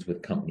passions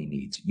with company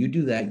needs. You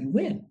do that, you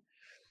win.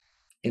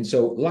 And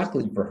so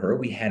luckily for her,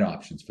 we had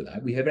options for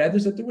that. We had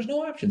others that there was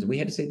no options. We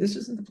had to say, this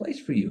isn't the place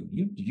for you.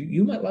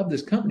 You might love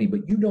this company,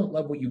 but you don't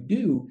love what you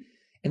do.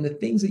 And the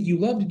things that you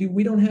love to do,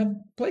 we don't have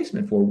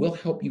placement for. We'll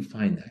help you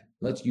find that.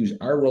 Let's use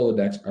our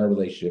Rolodex, our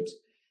relationships,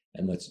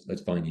 and let's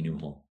find you a new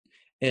home.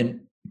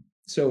 And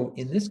so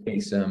in this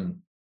case,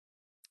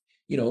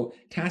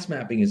 task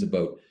mapping is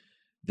about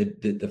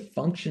the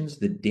functions,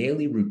 the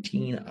daily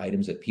routine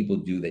items that people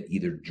do that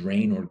either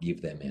drain or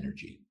give them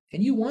energy.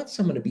 And you want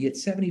someone to be at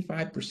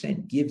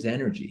 75% gives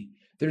energy.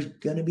 There's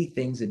going to be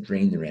things that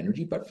drain their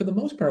energy. But for the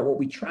most part, what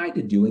we try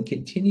to do and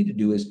continue to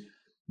do is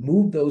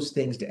move those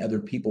things to other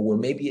people where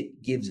maybe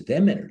it gives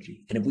them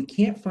energy. And if we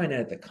can't find it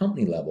at the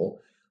company level,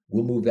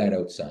 we'll move that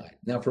outside.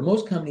 Now, for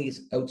most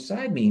companies,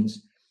 outside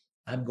means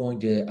I'm going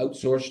to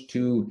outsource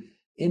to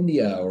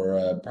India or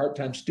a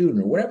part-time student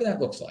or whatever that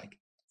looks like.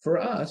 For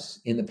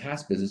us, in the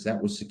past business,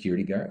 that was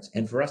security guards.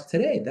 And for us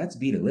today, that's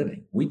Vita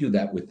Living. We do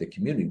that with the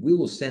community. We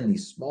will send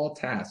these small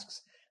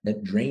tasks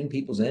that drain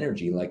people's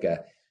energy, like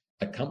a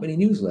company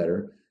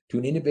newsletter, to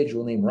an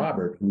individual named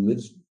Robert, who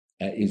is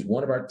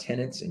one of our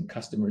tenants and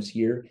customers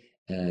here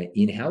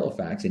in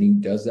Halifax. And he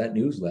does that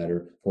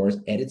newsletter for us,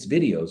 edits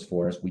videos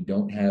for us. We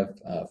don't have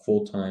a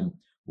full-time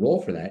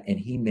role for that. And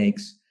he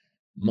makes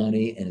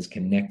money and is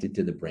connected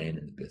to the brand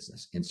and the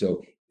business. And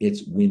so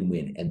it's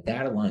win-win. And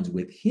that aligns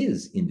with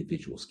his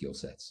individual skill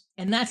sets.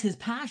 And that's his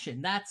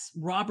passion. That's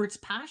Robert's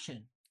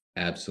passion.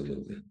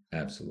 Absolutely.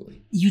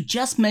 Absolutely. You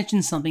just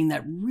mentioned something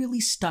that really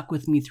stuck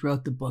with me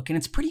throughout the book, and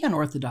it's pretty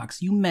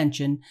unorthodox. You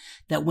mentioned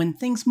that when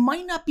things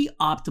might not be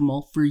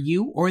optimal for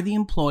you or the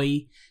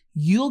employee,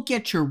 you'll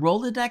get your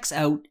Rolodex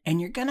out and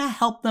you're going to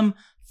help them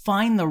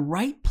find the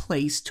right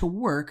place to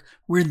work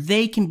where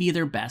they can be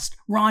their best.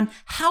 Ron,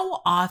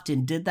 how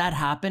often did that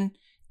happen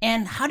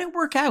and how did it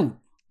work out?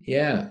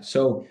 Yeah.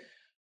 So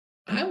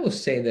I will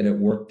say that it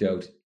worked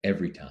out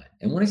every time.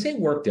 And when I say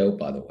worked out,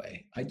 by the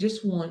way, I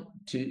just want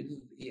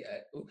to,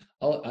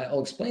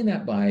 I'll explain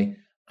that by,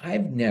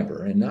 I've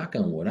never, and knock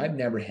on wood, I've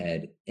never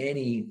had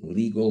any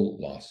legal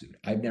lawsuit.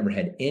 I've never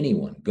had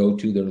anyone go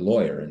to their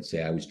lawyer and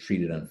say, I was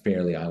treated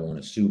unfairly. I want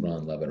to sue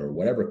Ron Lovett or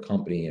whatever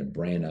company and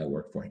brand I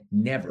work for.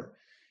 Never.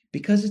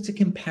 Because it's a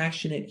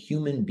compassionate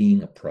human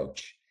being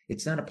approach.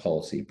 It's not a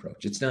policy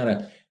approach. It's not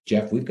a,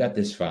 Jeff, we've got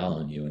this file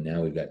on you and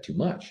now we've got too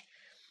much.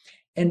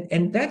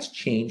 And that's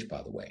changed,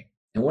 by the way.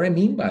 And what I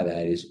mean by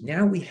that is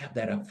now we have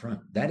that up front.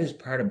 That is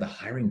part of the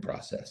hiring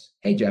process.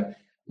 Hey, Jeff,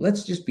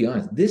 let's just be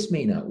honest. This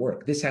may not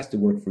work. This has to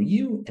work for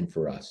you and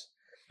for us.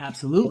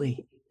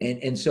 Absolutely.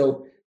 And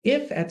so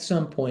if at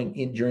some point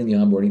during the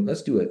onboarding,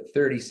 let's do a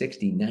 30,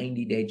 60,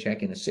 90-day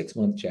check-in, a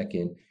 6-month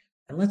check-in,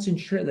 and let's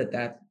ensure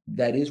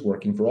that is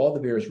working for all the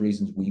various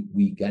reasons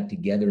we got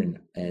together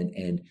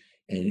and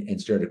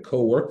started to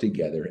co-work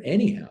together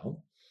anyhow.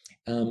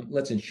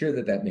 Let's ensure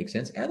that makes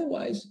sense.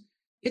 Otherwise,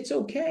 it's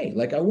okay.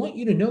 Like, I want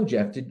you to know,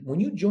 Jeff,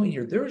 when you join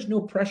here, there is no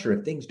pressure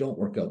if things don't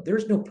work out.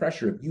 There's no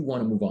pressure if you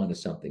want to move on to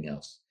something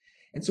else.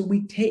 And so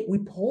we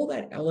pull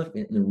that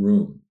elephant in the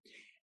room.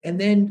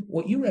 And then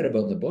what you read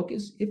about in the book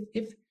is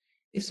if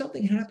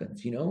something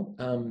happens, you're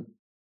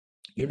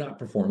not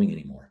performing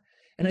anymore.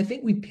 And I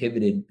think we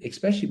pivoted,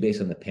 especially based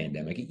on the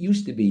pandemic. It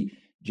used to be,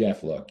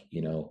 Jeff, look,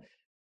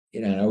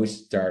 I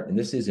always start, and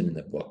this isn't in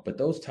the book, but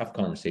those tough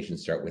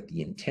conversations start with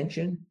the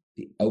intention,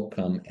 the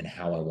outcome, and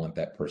how I want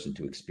that person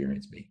to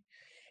experience me.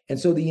 And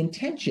so the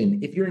intention,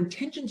 if your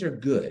intentions are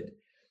good,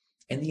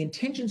 and the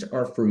intentions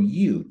are for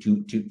you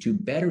to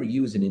better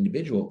you as an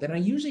individual, then I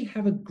usually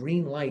have a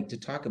green light to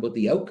talk about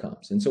the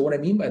outcomes. And so what I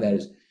mean by that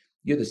is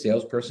you're the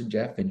salesperson,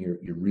 Jeff, and you're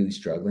really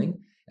struggling.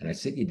 And I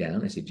sit you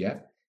down, I say,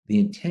 Jeff, the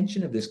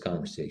intention of this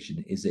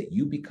conversation is that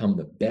you become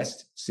the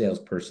best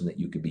salesperson that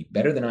you could be,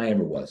 better than I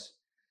ever was.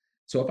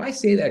 So if I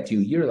say that to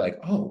you, you're like,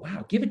 oh,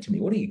 wow, give it to me.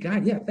 What do you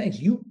got? Yeah, thanks.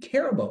 You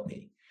care about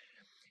me.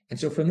 And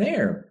so from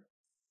there,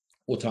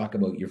 we'll talk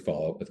about your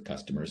follow-up with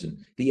customers,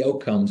 and the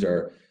outcomes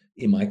are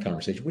in my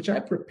conversation, which I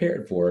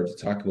prepared for, to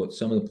talk about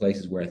some of the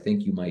places where I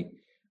think you might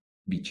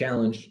be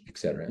challenged, et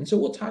cetera. And so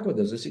we'll talk about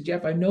those. I said,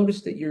 Jeff, I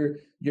noticed that you're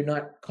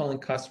not calling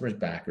customers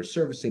back or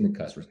servicing the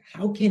customers.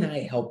 How can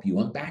I help you?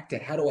 I'm back to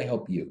how do I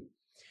help you?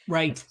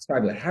 Right. Let's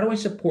talk about how do I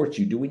support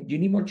you? Do you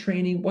need more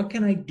training? What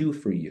can I do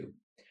for you?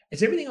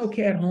 Is everything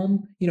okay at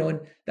home?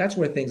 And that's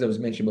where things I was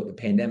mentioning about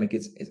the pandemic.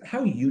 It's how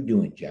are you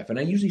doing, Jeff? And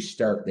I usually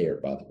start there,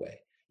 by the way,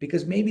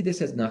 because maybe this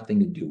has nothing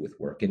to do with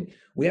work. And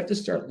we have to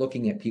start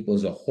looking at people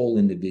as a whole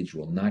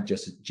individual, not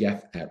just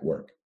Jeff at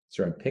work.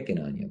 So I'm picking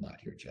on you a lot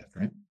here, Jeff,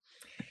 right?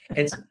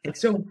 And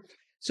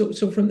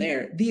so from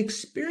there, the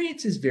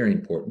experience is very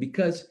important,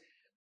 because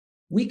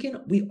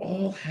we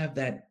all have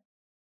that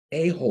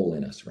a-hole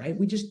in us, right?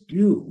 We just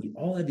do. We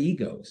all have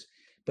egos.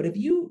 But if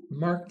you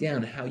mark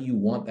down how you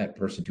want that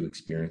person to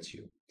experience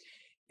you,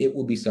 it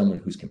will be someone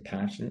who's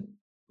compassionate,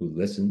 who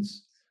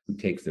listens, who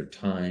takes their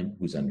time,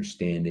 who's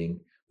understanding,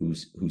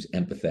 who's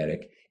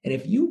empathetic. And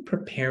if you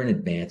prepare in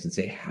advance and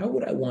say, how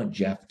would I want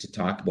Jeff to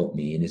talk about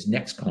me in his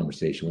next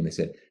conversation when they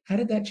said, how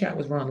did that chat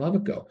with Ron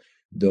Lovett go?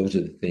 Those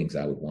are the things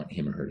I would want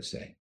him or her to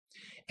say.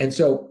 And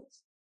so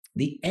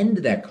the end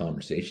of that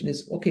conversation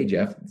is, okay,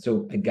 Jeff,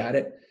 so I got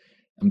it.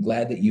 I'm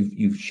glad that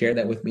you've shared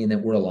that with me and that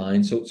we're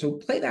aligned. So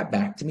play that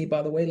back to me,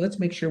 by the way. Let's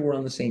make sure we're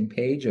on the same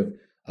page of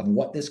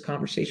what this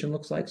conversation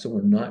looks like. So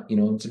we're not,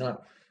 it's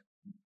not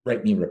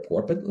write me a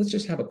report, but let's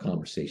just have a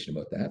conversation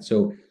about that.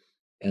 So,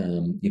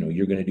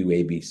 you're going to do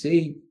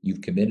ABC,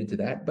 you've committed to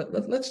that,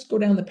 but let's go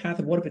down the path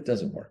of what if it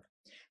doesn't work?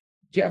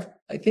 Jeff,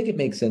 I think it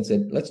makes sense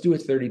that let's do a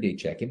 30-day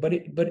check-in,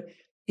 but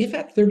if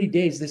at 30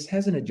 days this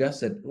hasn't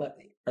adjusted,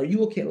 are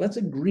you okay? Let's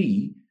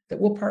agree that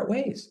we'll part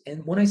ways.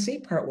 And when I say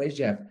part ways,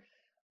 Jeff,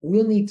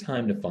 we'll need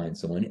time to find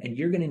someone, and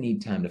you're going to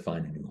need time to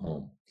find a new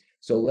home.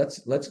 So let's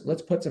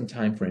put some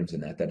time frames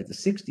in that at the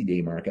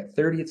 60-day mark, at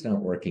 30, it's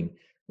not working.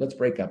 Let's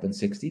break up in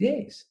 60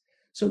 days.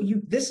 So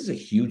this is a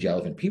huge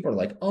elephant. People are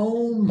like,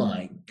 oh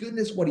my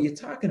goodness, what are you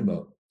talking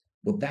about?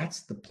 Well,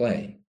 that's the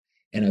play.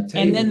 And I'll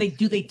tell you. And then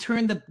do they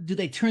turn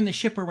the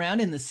ship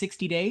around in the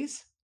 60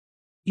 days?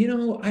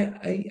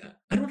 I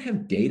don't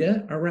have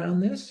data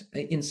around this.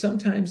 And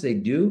sometimes they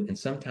do, and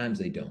sometimes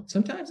they don't.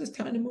 Sometimes it's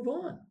time to move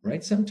on,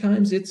 right?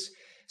 Sometimes it's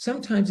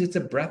a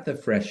breath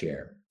of fresh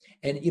air.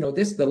 And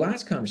the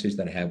last conversation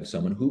that I had with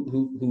someone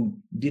who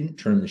didn't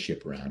turn the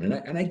ship around,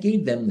 and I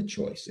gave them the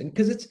choice, and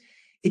because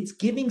it's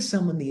giving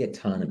someone the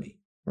autonomy,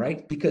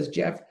 right? Because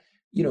Jeff,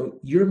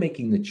 you're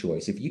making the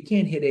choice. If you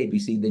can't hit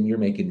ABC, then you're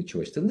making the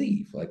choice to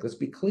leave. Like, let's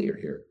be clear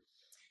here.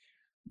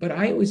 But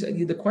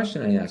the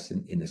question I asked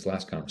in this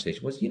last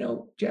conversation was,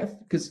 Jeff,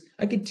 because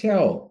I could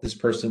tell this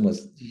person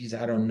was, geez,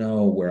 I don't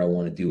know where I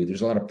want to do it.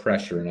 There's a lot of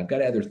pressure and I've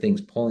got other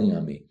things pulling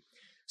on me.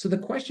 So the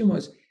question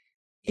was,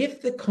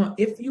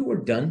 if you were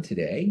done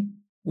today,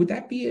 would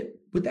that be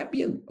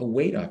a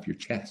weight off your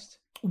chest?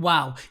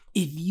 Wow.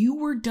 If you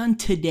were done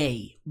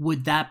today,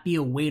 would that be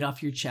a weight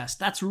off your chest?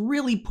 That's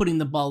really putting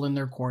the ball in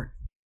their court.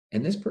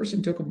 And this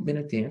person took a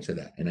minute to answer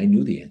that. And I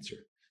knew the answer.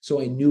 So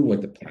I knew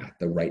what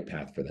the right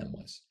path for them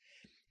was.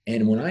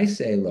 And when I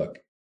say, look,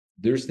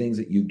 there's things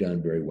that you've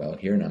done very well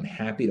here, and I'm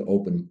happy to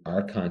open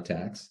our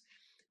contacts.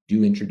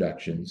 do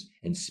introductions,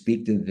 and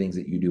speak to the things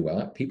that you do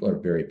well, people are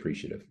very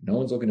appreciative. No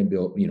one's looking to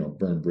build,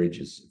 burn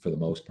bridges for the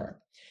most part.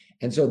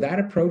 And so that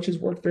approach has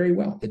worked very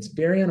well. It's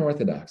very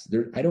unorthodox.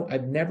 I don't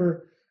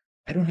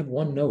have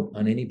one note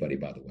on anybody,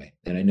 by the way.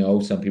 And I know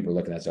some people are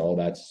looking at it and say, oh,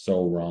 that's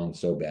so wrong,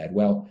 so bad.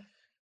 Well,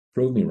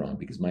 prove me wrong,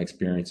 because my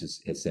experience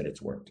has said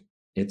it's worked.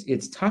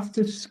 It's tough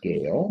to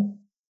scale.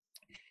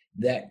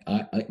 That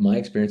my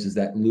experience is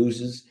that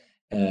loses,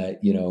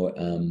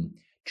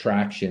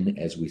 traction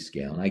as we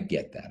scale. And I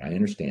get that. I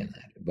understand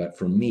that. But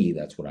for me,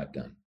 that's what I've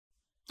done.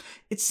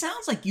 It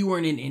sounds like you are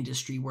in an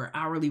industry where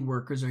hourly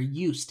workers are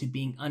used to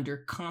being under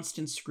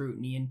constant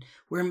scrutiny and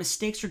where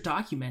mistakes are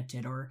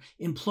documented or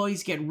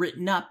employees get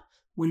written up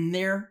when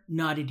they're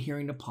not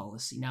adhering to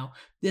policy. Now,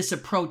 this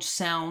approach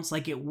sounds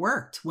like it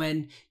worked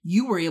when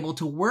you were able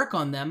to work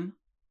on them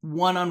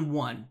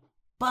one-on-one.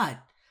 But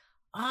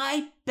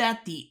I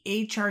bet the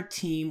HR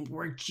team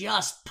were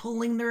just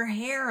pulling their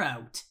hair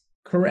out.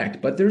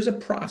 Correct. But there's a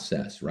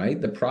process,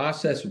 right? The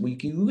process,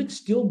 you would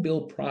still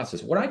build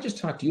process. What I just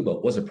talked to you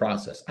about was a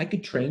process. I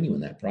could train you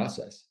in that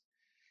process.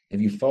 If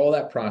you follow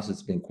that process,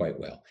 it's been quite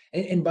well.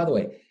 And by the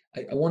way,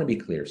 I want to be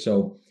clear.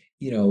 So,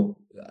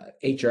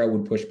 HR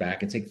would push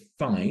back and say,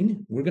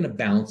 fine, we're going to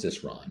balance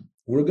this, Ron.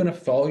 We're going to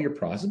follow your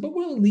process, but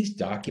we'll at least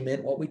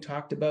document what we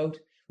talked about,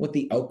 what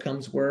the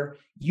outcomes were.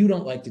 You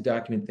don't like to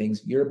document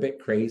things. You're a bit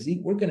crazy.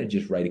 We're going to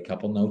just write a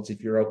couple notes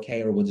if you're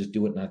okay, or we'll just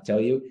do it and not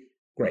tell you.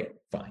 Great,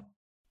 fine.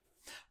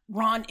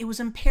 Ron, it was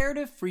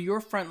imperative for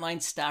your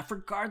frontline staff,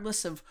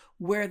 regardless of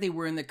where they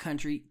were in the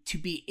country, to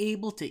be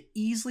able to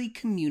easily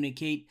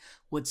communicate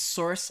what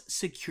Source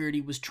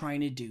Security was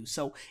trying to do.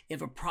 So if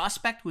a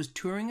prospect was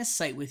touring a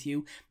site with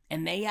you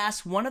and they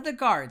asked one of the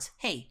guards,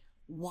 hey,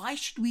 why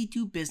should we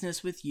do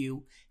business with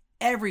you?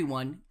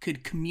 Everyone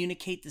could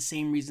communicate the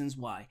same reasons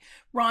why.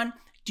 Ron,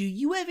 do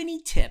you have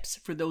any tips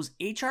for those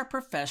HR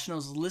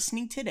professionals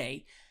listening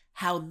today,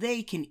 how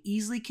they can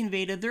easily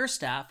convey to their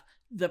staff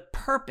the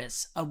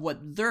purpose of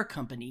what their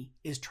company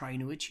is trying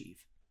to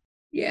achieve?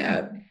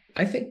 Yeah,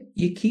 I think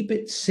you keep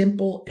it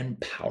simple and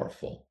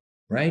powerful,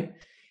 right?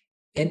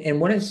 And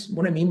what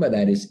I mean by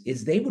that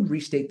is they would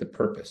restate the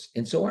purpose.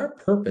 And so our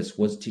purpose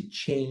was to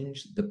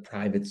change the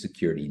private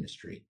security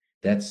industry.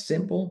 That's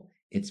simple,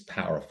 it's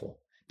powerful.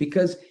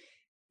 Because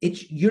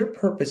it's your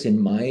purpose,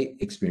 in my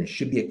experience,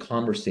 should be a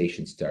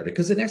conversation starter.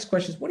 Because the next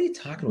question is, what are you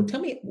talking about? Tell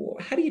me,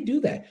 how do you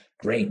do that?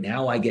 Great,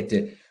 now I get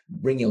to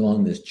bring you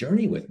along this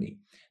journey with me.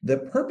 The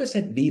purpose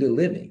at Vida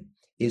Living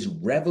is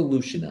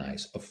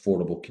revolutionize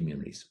affordable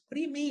communities. What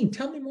do you mean?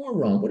 Tell me more,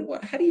 Ron.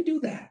 How do you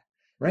do that?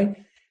 Right?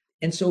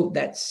 And so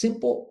that's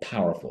simple,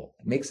 powerful.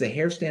 It makes the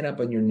hair stand up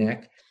on your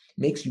neck,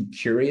 makes you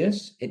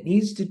curious. It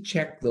needs to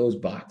check those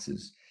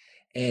boxes.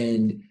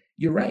 And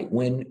you're right.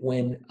 When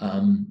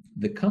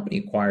the company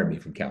acquired me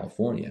from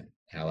California,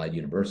 Allied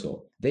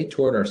Universal, they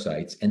toured our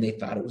sites and they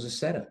thought it was a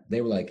setup.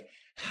 They were like,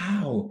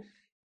 how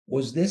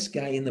was this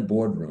guy in the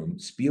boardroom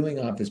spewing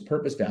off his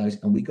purpose values?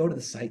 And we go to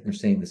the site and they're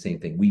saying the same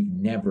thing. We've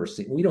never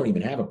seen, we don't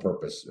even have a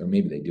purpose, or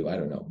maybe they do, I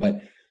don't know.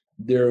 But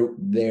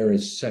there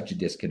is such a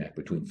disconnect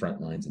between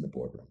front lines and the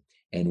boardroom.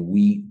 And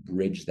we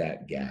bridge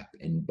that gap.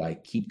 And by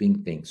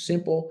keeping things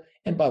simple,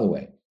 and by the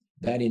way,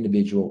 that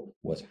individual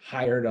was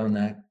hired on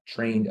that,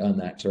 trained on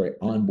that,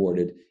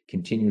 onboarded,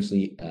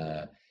 continuously,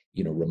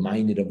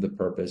 reminded of the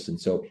purpose. And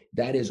so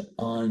that is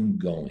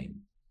ongoing.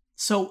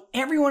 So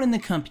everyone in the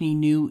company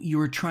knew you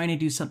were trying to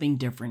do something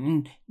different.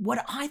 And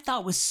what I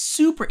thought was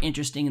super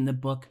interesting in the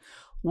book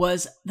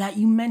was that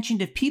you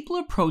mentioned if people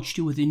approached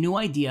you with a new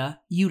idea,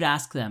 you'd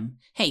ask them,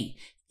 hey,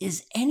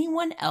 is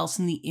anyone else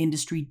in the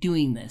industry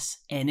doing this?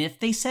 And if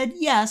they said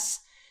yes,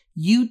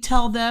 you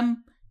tell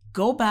them,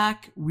 go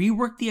back,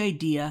 rework the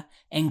idea,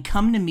 and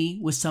come to me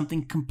with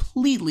something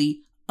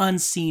completely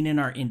unseen in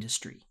our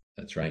industry.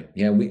 That's right.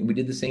 Yeah, we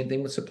did the same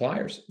thing with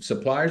suppliers.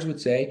 Suppliers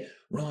would say,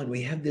 Ron,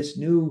 we have this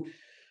new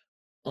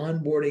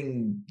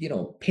onboarding,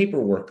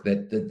 paperwork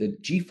that the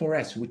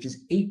G4S, which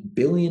is $8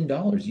 billion,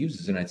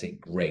 uses. And I'd say,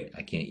 great,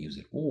 I can't use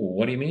it. Oh,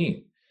 what do you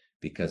mean?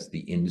 Because the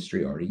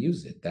industry already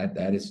used it.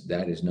 That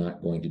is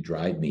not going to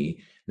drive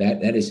me.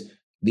 That is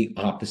the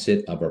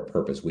opposite of our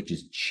purpose, which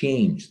is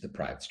change the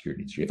private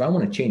security industry. If I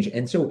want to change it.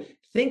 And so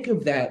think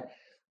of that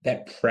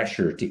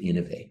pressure to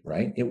innovate,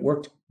 right? It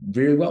worked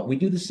very well. We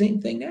do the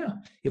same thing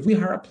now. If we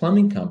hire a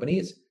plumbing company,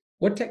 it's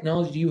what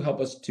technology do you help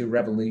us to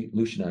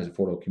revolutionize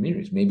affordable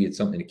communities? Maybe it's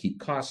something to keep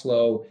costs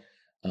low,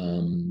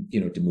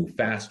 to move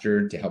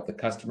faster, to help the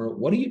customer.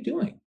 What are you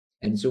doing?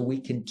 And so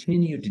we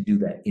continue to do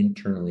that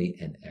internally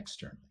and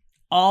externally.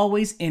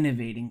 Always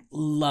innovating.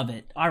 Love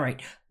it. All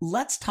right,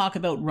 let's talk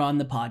about Ron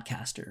the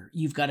Podcaster.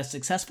 You've got a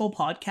successful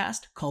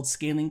podcast called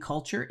Scaling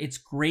Culture. It's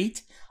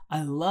great.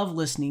 I love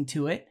listening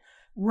to it.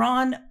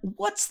 Ron,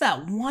 what's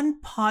that one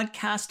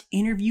podcast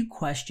interview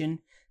question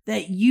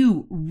that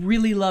you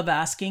really love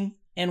asking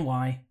and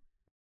why?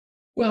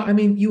 Well, I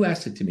mean, you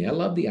asked it to me. I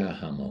love the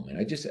aha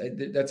moment.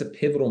 That's a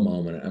pivotal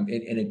moment, and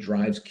it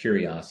drives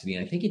curiosity.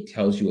 And I think it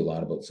tells you a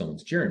lot about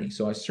someone's journey.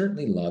 So I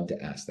certainly love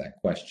to ask that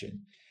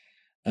question.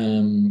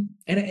 And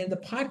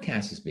the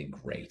podcast has been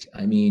great.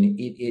 I mean,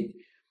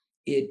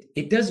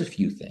 it does a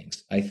few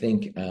things. I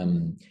think,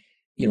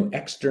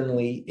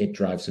 externally, it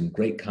drives some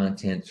great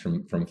content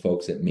from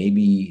folks that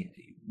maybe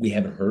we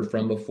haven't heard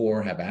from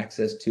before, have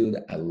access to.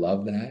 I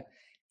love that.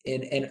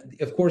 And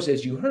of course,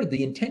 as you heard,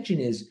 the intention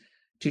is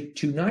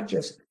to not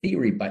just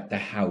theory, but the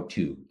how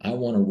to. I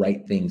want to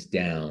write things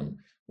down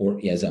or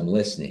as I'm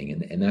listening,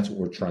 and that's what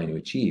we're trying to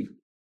achieve.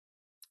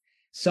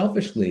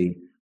 Selfishly,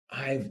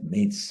 I've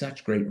made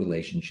such great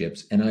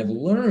relationships, and I've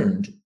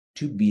learned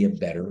to be a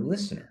better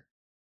listener.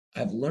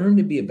 I've learned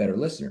to be a better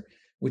listener,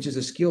 which is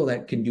a skill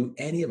that can do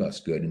any of us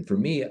good, and for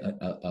me,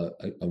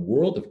 a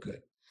world of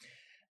good.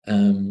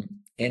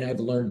 And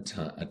I've learned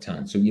a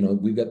ton. So,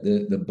 we've got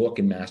the book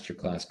and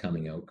masterclass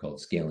coming out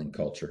called Scaling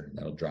Culture.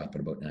 That'll drop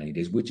in about 90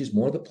 days, which is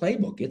more the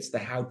playbook. It's the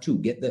how-to.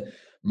 Get the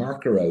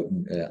marker out,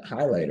 and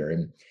highlighter,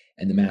 and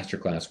the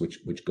masterclass,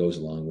 which goes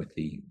along with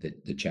the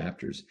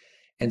chapters.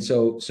 And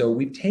so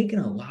we've taken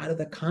a lot of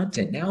the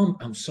content. Now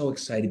I'm so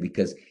excited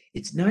because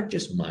it's not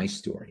just my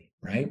story,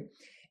 right?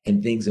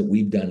 And things that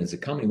we've done as a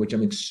company, which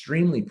I'm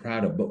extremely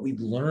proud of, but we've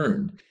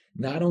learned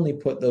not only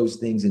put those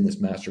things in this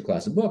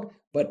masterclass and book,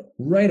 but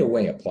right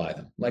away apply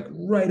them, like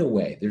right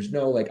away. There's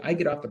no, I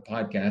get off the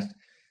podcast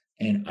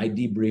and I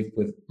debrief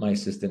with my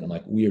assistant. I'm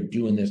like, we are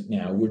doing this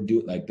now. We're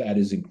doing, that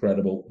is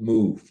incredible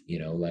move,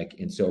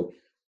 and so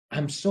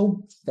I'm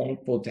so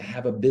thankful to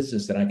have a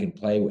business that I can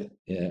play with,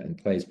 and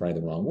play is probably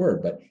the wrong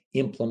word, but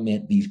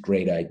implement these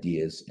great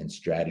ideas and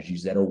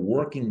strategies that are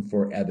working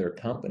for other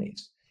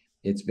companies.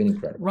 It's been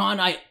incredible.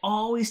 Ron, I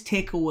always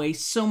take away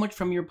so much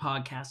from your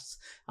podcasts.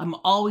 I'm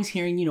always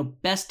hearing,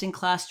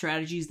 best-in-class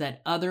strategies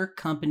that other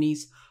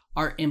companies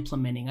are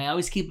implementing. I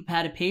always keep a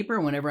pad of paper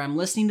whenever I'm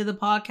listening to the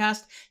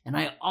podcast, and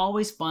I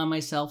always find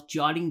myself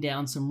jotting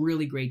down some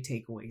really great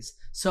takeaways.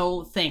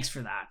 So thanks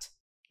for that.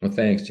 Well,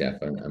 thanks,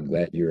 Jeff. I'm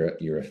glad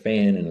you're a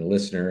fan and a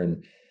listener,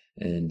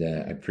 and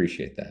I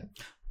appreciate that.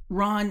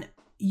 Ron,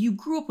 you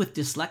grew up with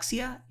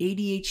dyslexia,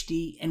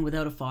 ADHD, and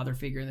without a father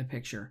figure in the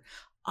picture.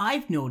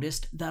 I've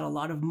noticed that a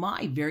lot of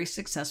my very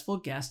successful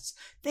guests,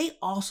 they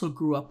also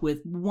grew up with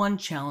one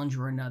challenge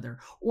or another,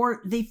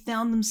 or they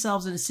found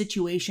themselves in a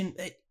situation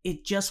that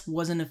it just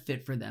wasn't a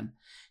fit for them.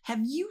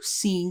 Have you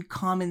seen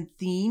common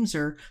themes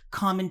or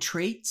common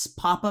traits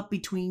pop up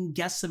between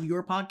guests of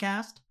your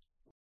podcast?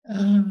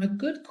 A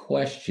good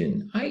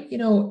question.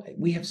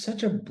 We have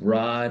such a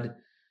broad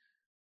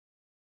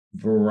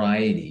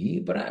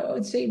variety, but I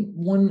would say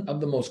one of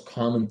the most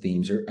common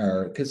themes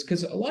are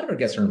because a lot of our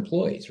guests are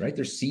employees, right?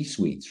 They're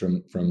C-suites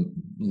from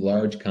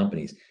large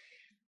companies.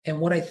 And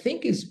what I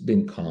think has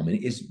been common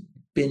is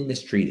been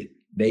mistreated.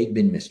 They've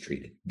been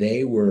mistreated.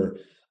 They were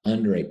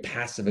under a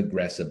passive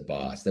aggressive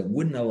boss that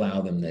wouldn't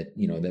allow them,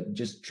 that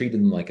just treated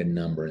them like a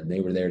number. And they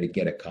were there to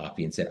get a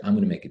coffee and said, I'm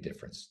going to make a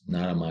difference,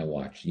 not on my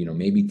watch,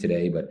 maybe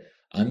today, but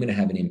I'm going to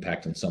have an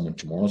impact on someone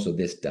tomorrow. So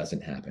this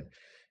doesn't happen.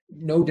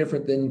 No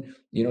different than,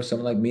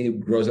 someone like me who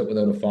grows up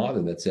without a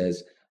father that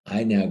says,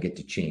 I now get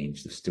to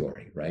change the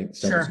story, right?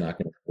 Someone's not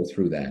going to go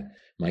through that.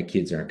 My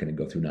kids aren't going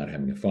to go through not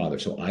having a father.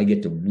 So I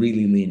get to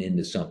really lean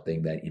into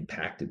something that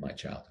impacted my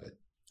childhood.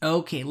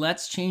 Okay,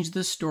 let's change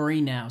the story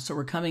now. So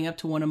we're coming up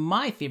to one of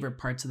my favorite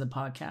parts of the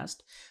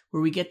podcast,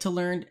 where we get to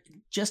learn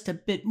just a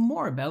bit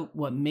more about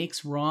what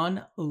makes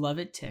Ron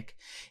Lovett tick.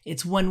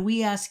 It's when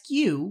we ask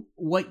you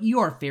what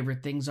your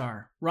favorite things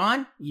are.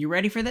 Ron, you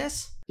ready for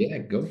this? Yeah,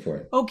 go for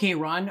it. Okay,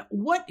 Ron,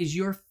 what is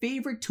your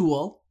favorite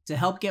tool to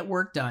help get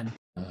work done?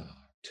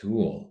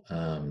 Tool.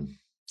 I'm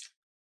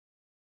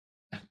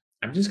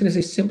just going to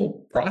say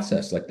simple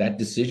process, like that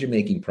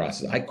decision-making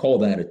process. I call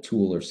that a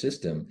tool or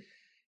system.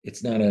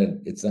 It's not a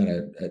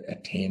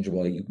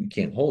tangible, you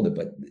can't hold it,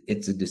 but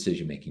it's a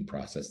decision-making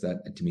process.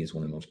 That to me is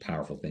one of the most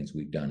powerful things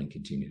we've done and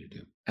continue to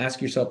do. Ask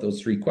yourself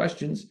those 3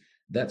 questions.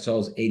 That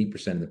solves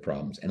 80% of the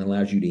problems and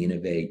allows you to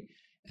innovate,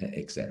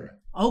 etc.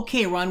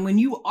 Okay, Ron, when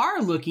you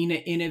are looking to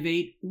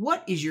innovate,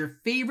 what is your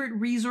favorite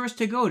resource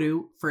to go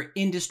to for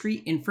industry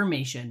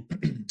information?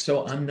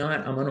 So I'm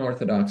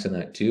unorthodox in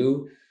that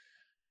too.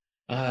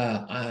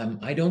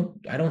 I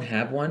don't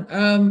have one.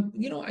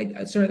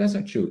 Sorry, that's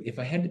not true. If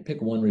I had to pick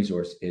one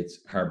resource, it's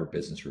Harvard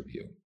Business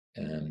Review.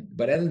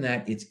 But other than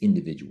that, it's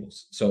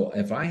individuals. So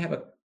if I have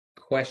a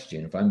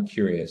question, if I'm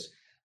curious,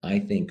 I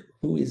think,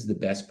 who is the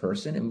best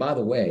person? And by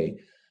the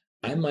way,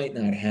 I might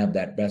not have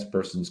that best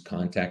person's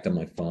contact on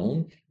my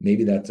phone.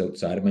 Maybe that's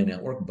outside of my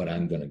network, but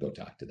I'm going to go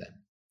talk to them.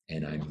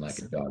 And I'm like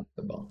a dog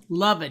with a bone.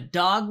 Love it.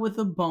 Dog with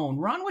a bone.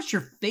 Ron, what's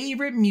your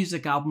favorite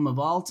music album of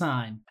all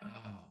time? Oh,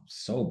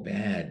 so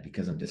bad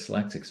because I'm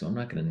dyslexic, so I'm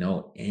not going to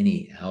know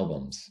any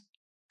albums.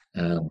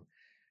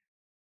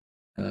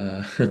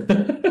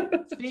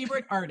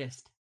 Favorite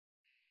artist?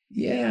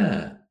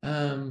 Yeah.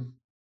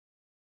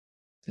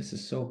 This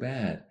is so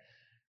bad.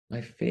 My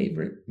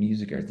favorite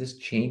music artist. This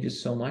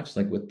changes so much,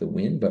 like with the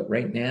wind. But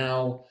right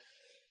now,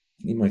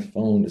 I need my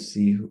phone to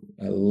see who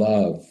I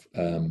love.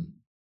 I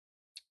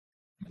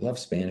love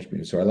Spanish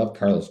music, so I love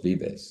Carlos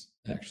Vives.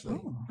 Actually,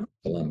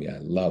 Colombia. I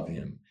love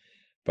him.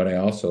 But I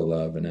also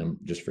love, and I'm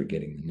just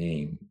forgetting the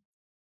name,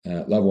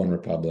 Love One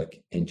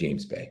Republic and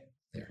James Bay.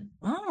 there.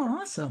 Oh,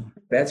 awesome.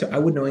 I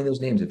wouldn't know any of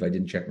those names if I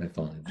didn't check my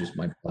phone. Just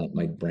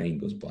my brain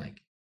goes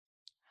blank.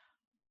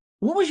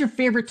 What was your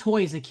favorite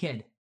toy as a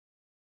kid?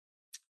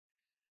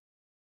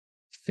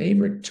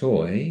 Favorite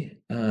toy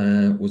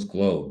was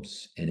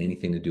globes and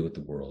anything to do with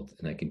the world.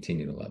 And I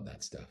continue to love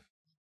that stuff.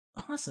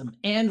 Awesome.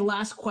 And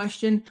last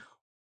question,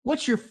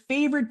 what's your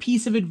favorite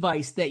piece of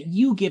advice that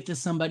you give to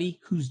somebody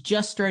who's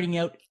just starting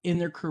out in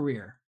their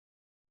career?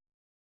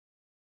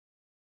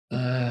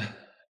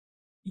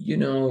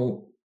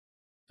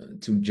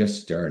 To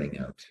just starting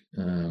out.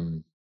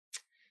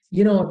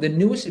 The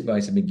newest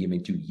advice I've been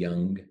giving to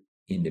young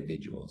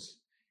individuals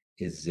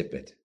is zip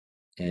it.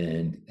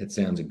 And it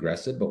sounds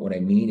aggressive, but what I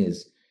mean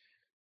is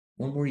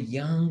when we're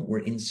young, we're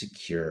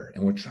insecure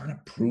and we're trying to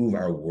prove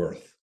our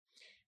worth.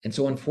 And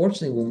so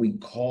unfortunately, when we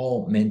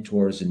call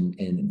mentors and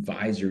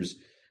advisors,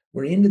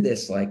 we're into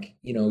this like,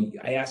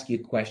 I ask you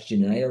a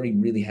question and I already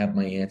really have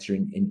my answer.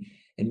 And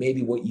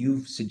maybe what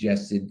you've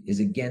suggested is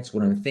against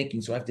what I'm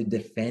thinking. So I have to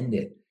defend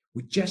it.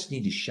 We just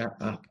need to shut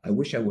up. I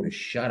wish I would have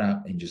shut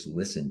up and just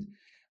listened.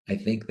 I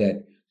think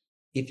that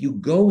if you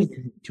go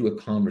into a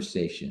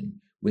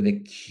conversation with a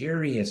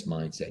curious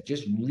mindset,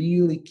 just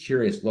really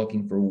curious,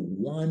 looking for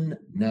one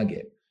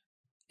nugget,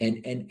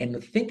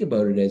 and think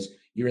about it as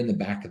you're in the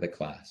back of the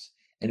class.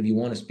 And if you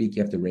want to speak,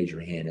 you have to raise your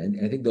hand.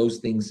 And I think those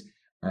things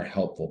are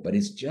helpful, but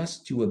it's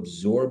just to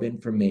absorb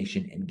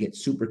information and get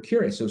super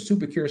curious. So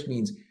super curious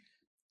means,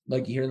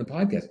 like you hear in the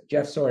podcast,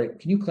 Jeff, sorry,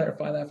 can you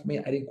clarify that for me?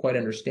 I didn't quite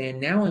understand.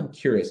 Now I'm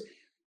curious.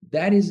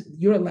 That is,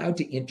 you're allowed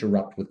to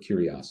interrupt with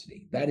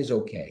curiosity. That is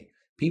okay.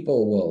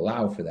 People will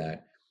allow for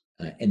that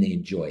and they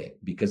enjoy it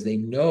because they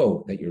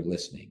know that you're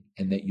listening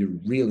and that you're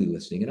really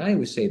listening. And I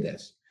always say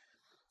this,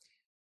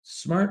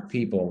 smart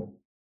people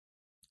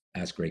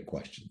ask great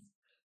questions,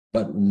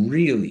 but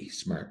really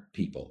smart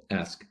people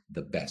ask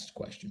the best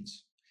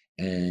questions.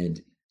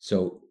 And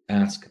so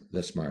ask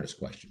the smartest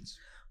questions.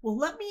 Well,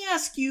 let me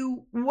ask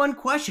you one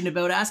question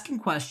about asking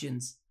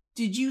questions.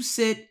 Did you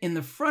sit in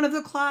the front of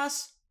the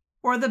class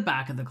or the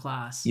back of the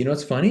class?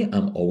 It's funny.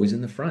 I'm always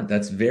in the front.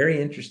 That's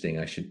very interesting.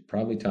 I should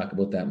probably talk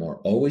about that more.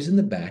 Always in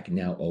the back,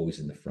 now always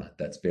in the front.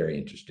 That's very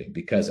interesting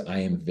because I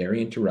am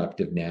very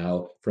interruptive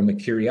now from a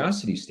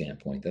curiosity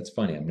standpoint. That's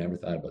funny. I've never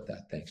thought about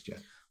that. Thanks,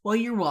 Jeff. Well,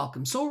 you're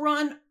welcome. So,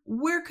 Ron,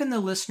 where can the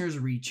listeners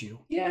reach you?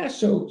 Yeah,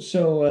 so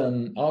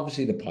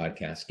obviously the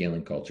podcast,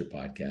 Scaling Culture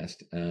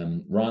Podcast,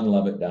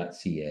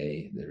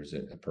 ronlovett.ca. There's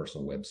a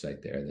personal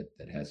website there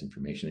that has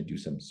information. I do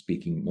some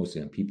speaking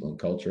mostly on people and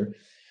culture.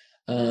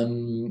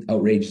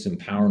 Outrageous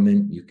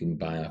Empowerment, you can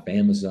buy off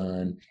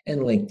Amazon,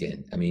 and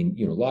LinkedIn. I mean,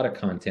 a lot of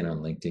content on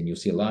LinkedIn. You'll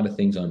see a lot of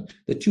things on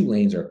the two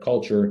lanes are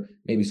culture,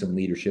 maybe some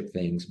leadership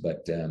things,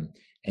 but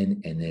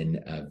and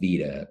then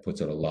Vita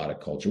puts out a lot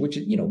of culture, which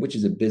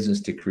is a business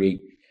to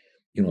create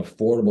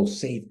affordable,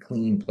 safe,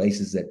 clean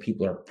places that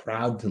people are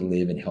proud to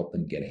live and help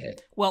them get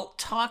ahead. Well,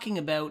 talking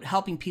about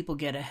helping people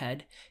get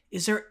ahead,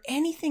 is there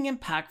anything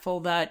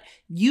impactful that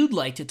you'd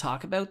like to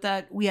talk about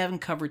that we haven't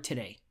covered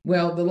today?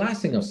 Well, the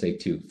last thing I'll say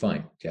too,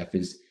 fine, Jeff,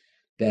 is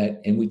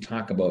that, and we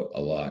talk about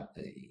a lot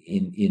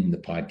in the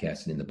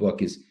podcast and in the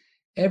book, is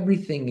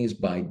everything is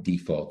by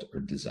default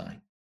or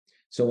design.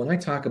 So when I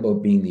talk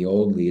about being the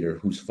old leader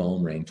whose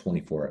phone rang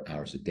 24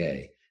 hours a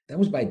day, that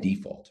was by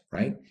default,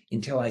 right?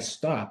 Until I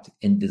stopped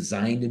and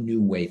designed a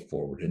new way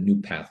forward, a new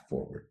path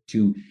forward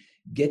to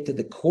get to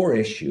the core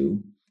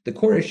issue. The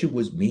core issue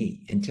was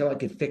me. Until I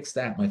could fix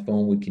that, my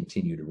phone would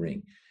continue to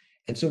ring.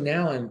 And so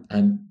now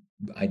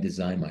I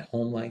design my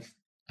home life.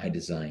 I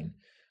design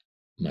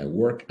my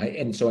work.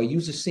 And so I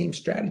use the same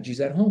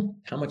strategies at home.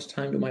 How much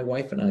time do my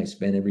wife and I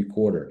spend every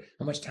quarter?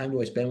 How much time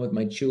do I spend with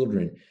my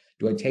children?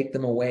 Do I take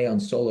them away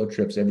on solo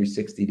trips every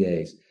 60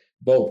 days?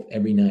 Both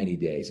every 90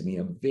 days. I mean,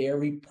 I'm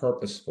very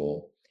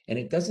purposeful, and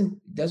it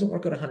doesn't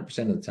work out 100%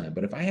 of the time.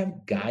 But if I have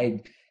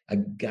a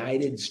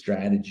guided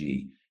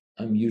strategy,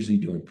 I'm usually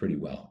doing pretty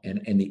well, and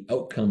the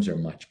outcomes are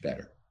much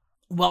better.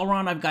 Well,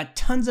 Ron, I've got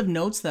tons of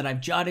notes that I've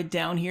jotted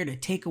down here to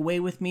take away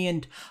with me,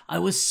 and I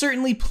was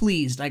certainly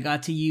pleased I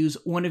got to use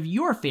one of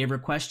your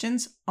favorite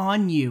questions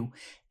on you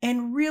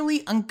and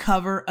really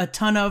uncover a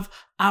ton of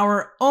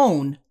our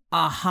own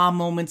aha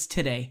moments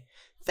today.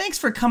 Thanks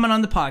for coming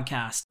on the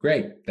podcast.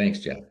 Great. Thanks,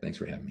 Jeff. Thanks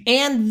for having me.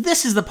 And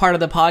this is the part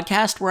of the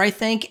podcast where I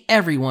thank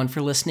everyone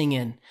for listening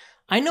in.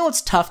 I know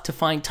it's tough to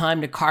find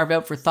time to carve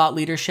out for thought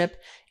leadership,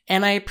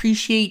 and I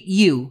appreciate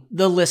you,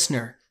 the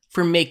listener,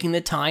 for making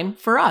the time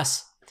for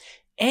us.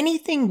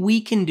 Anything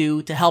we can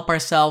do to help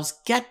ourselves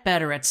get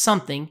better at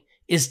something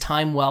is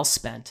time well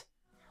spent.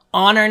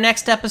 On our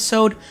next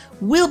episode,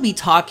 we'll be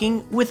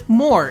talking with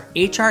more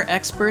HR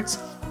experts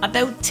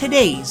about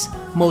today's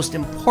most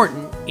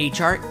important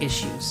HR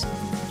issues.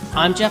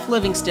 I'm Jeff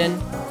Livingston.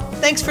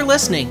 Thanks for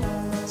listening.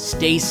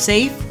 Stay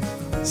safe,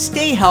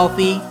 stay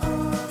healthy,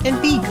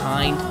 and be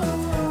kind.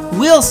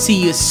 We'll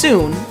see you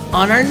soon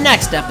on our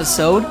next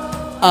episode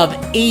of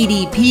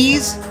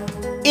ADP's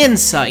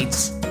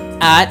Insights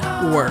at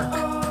Work.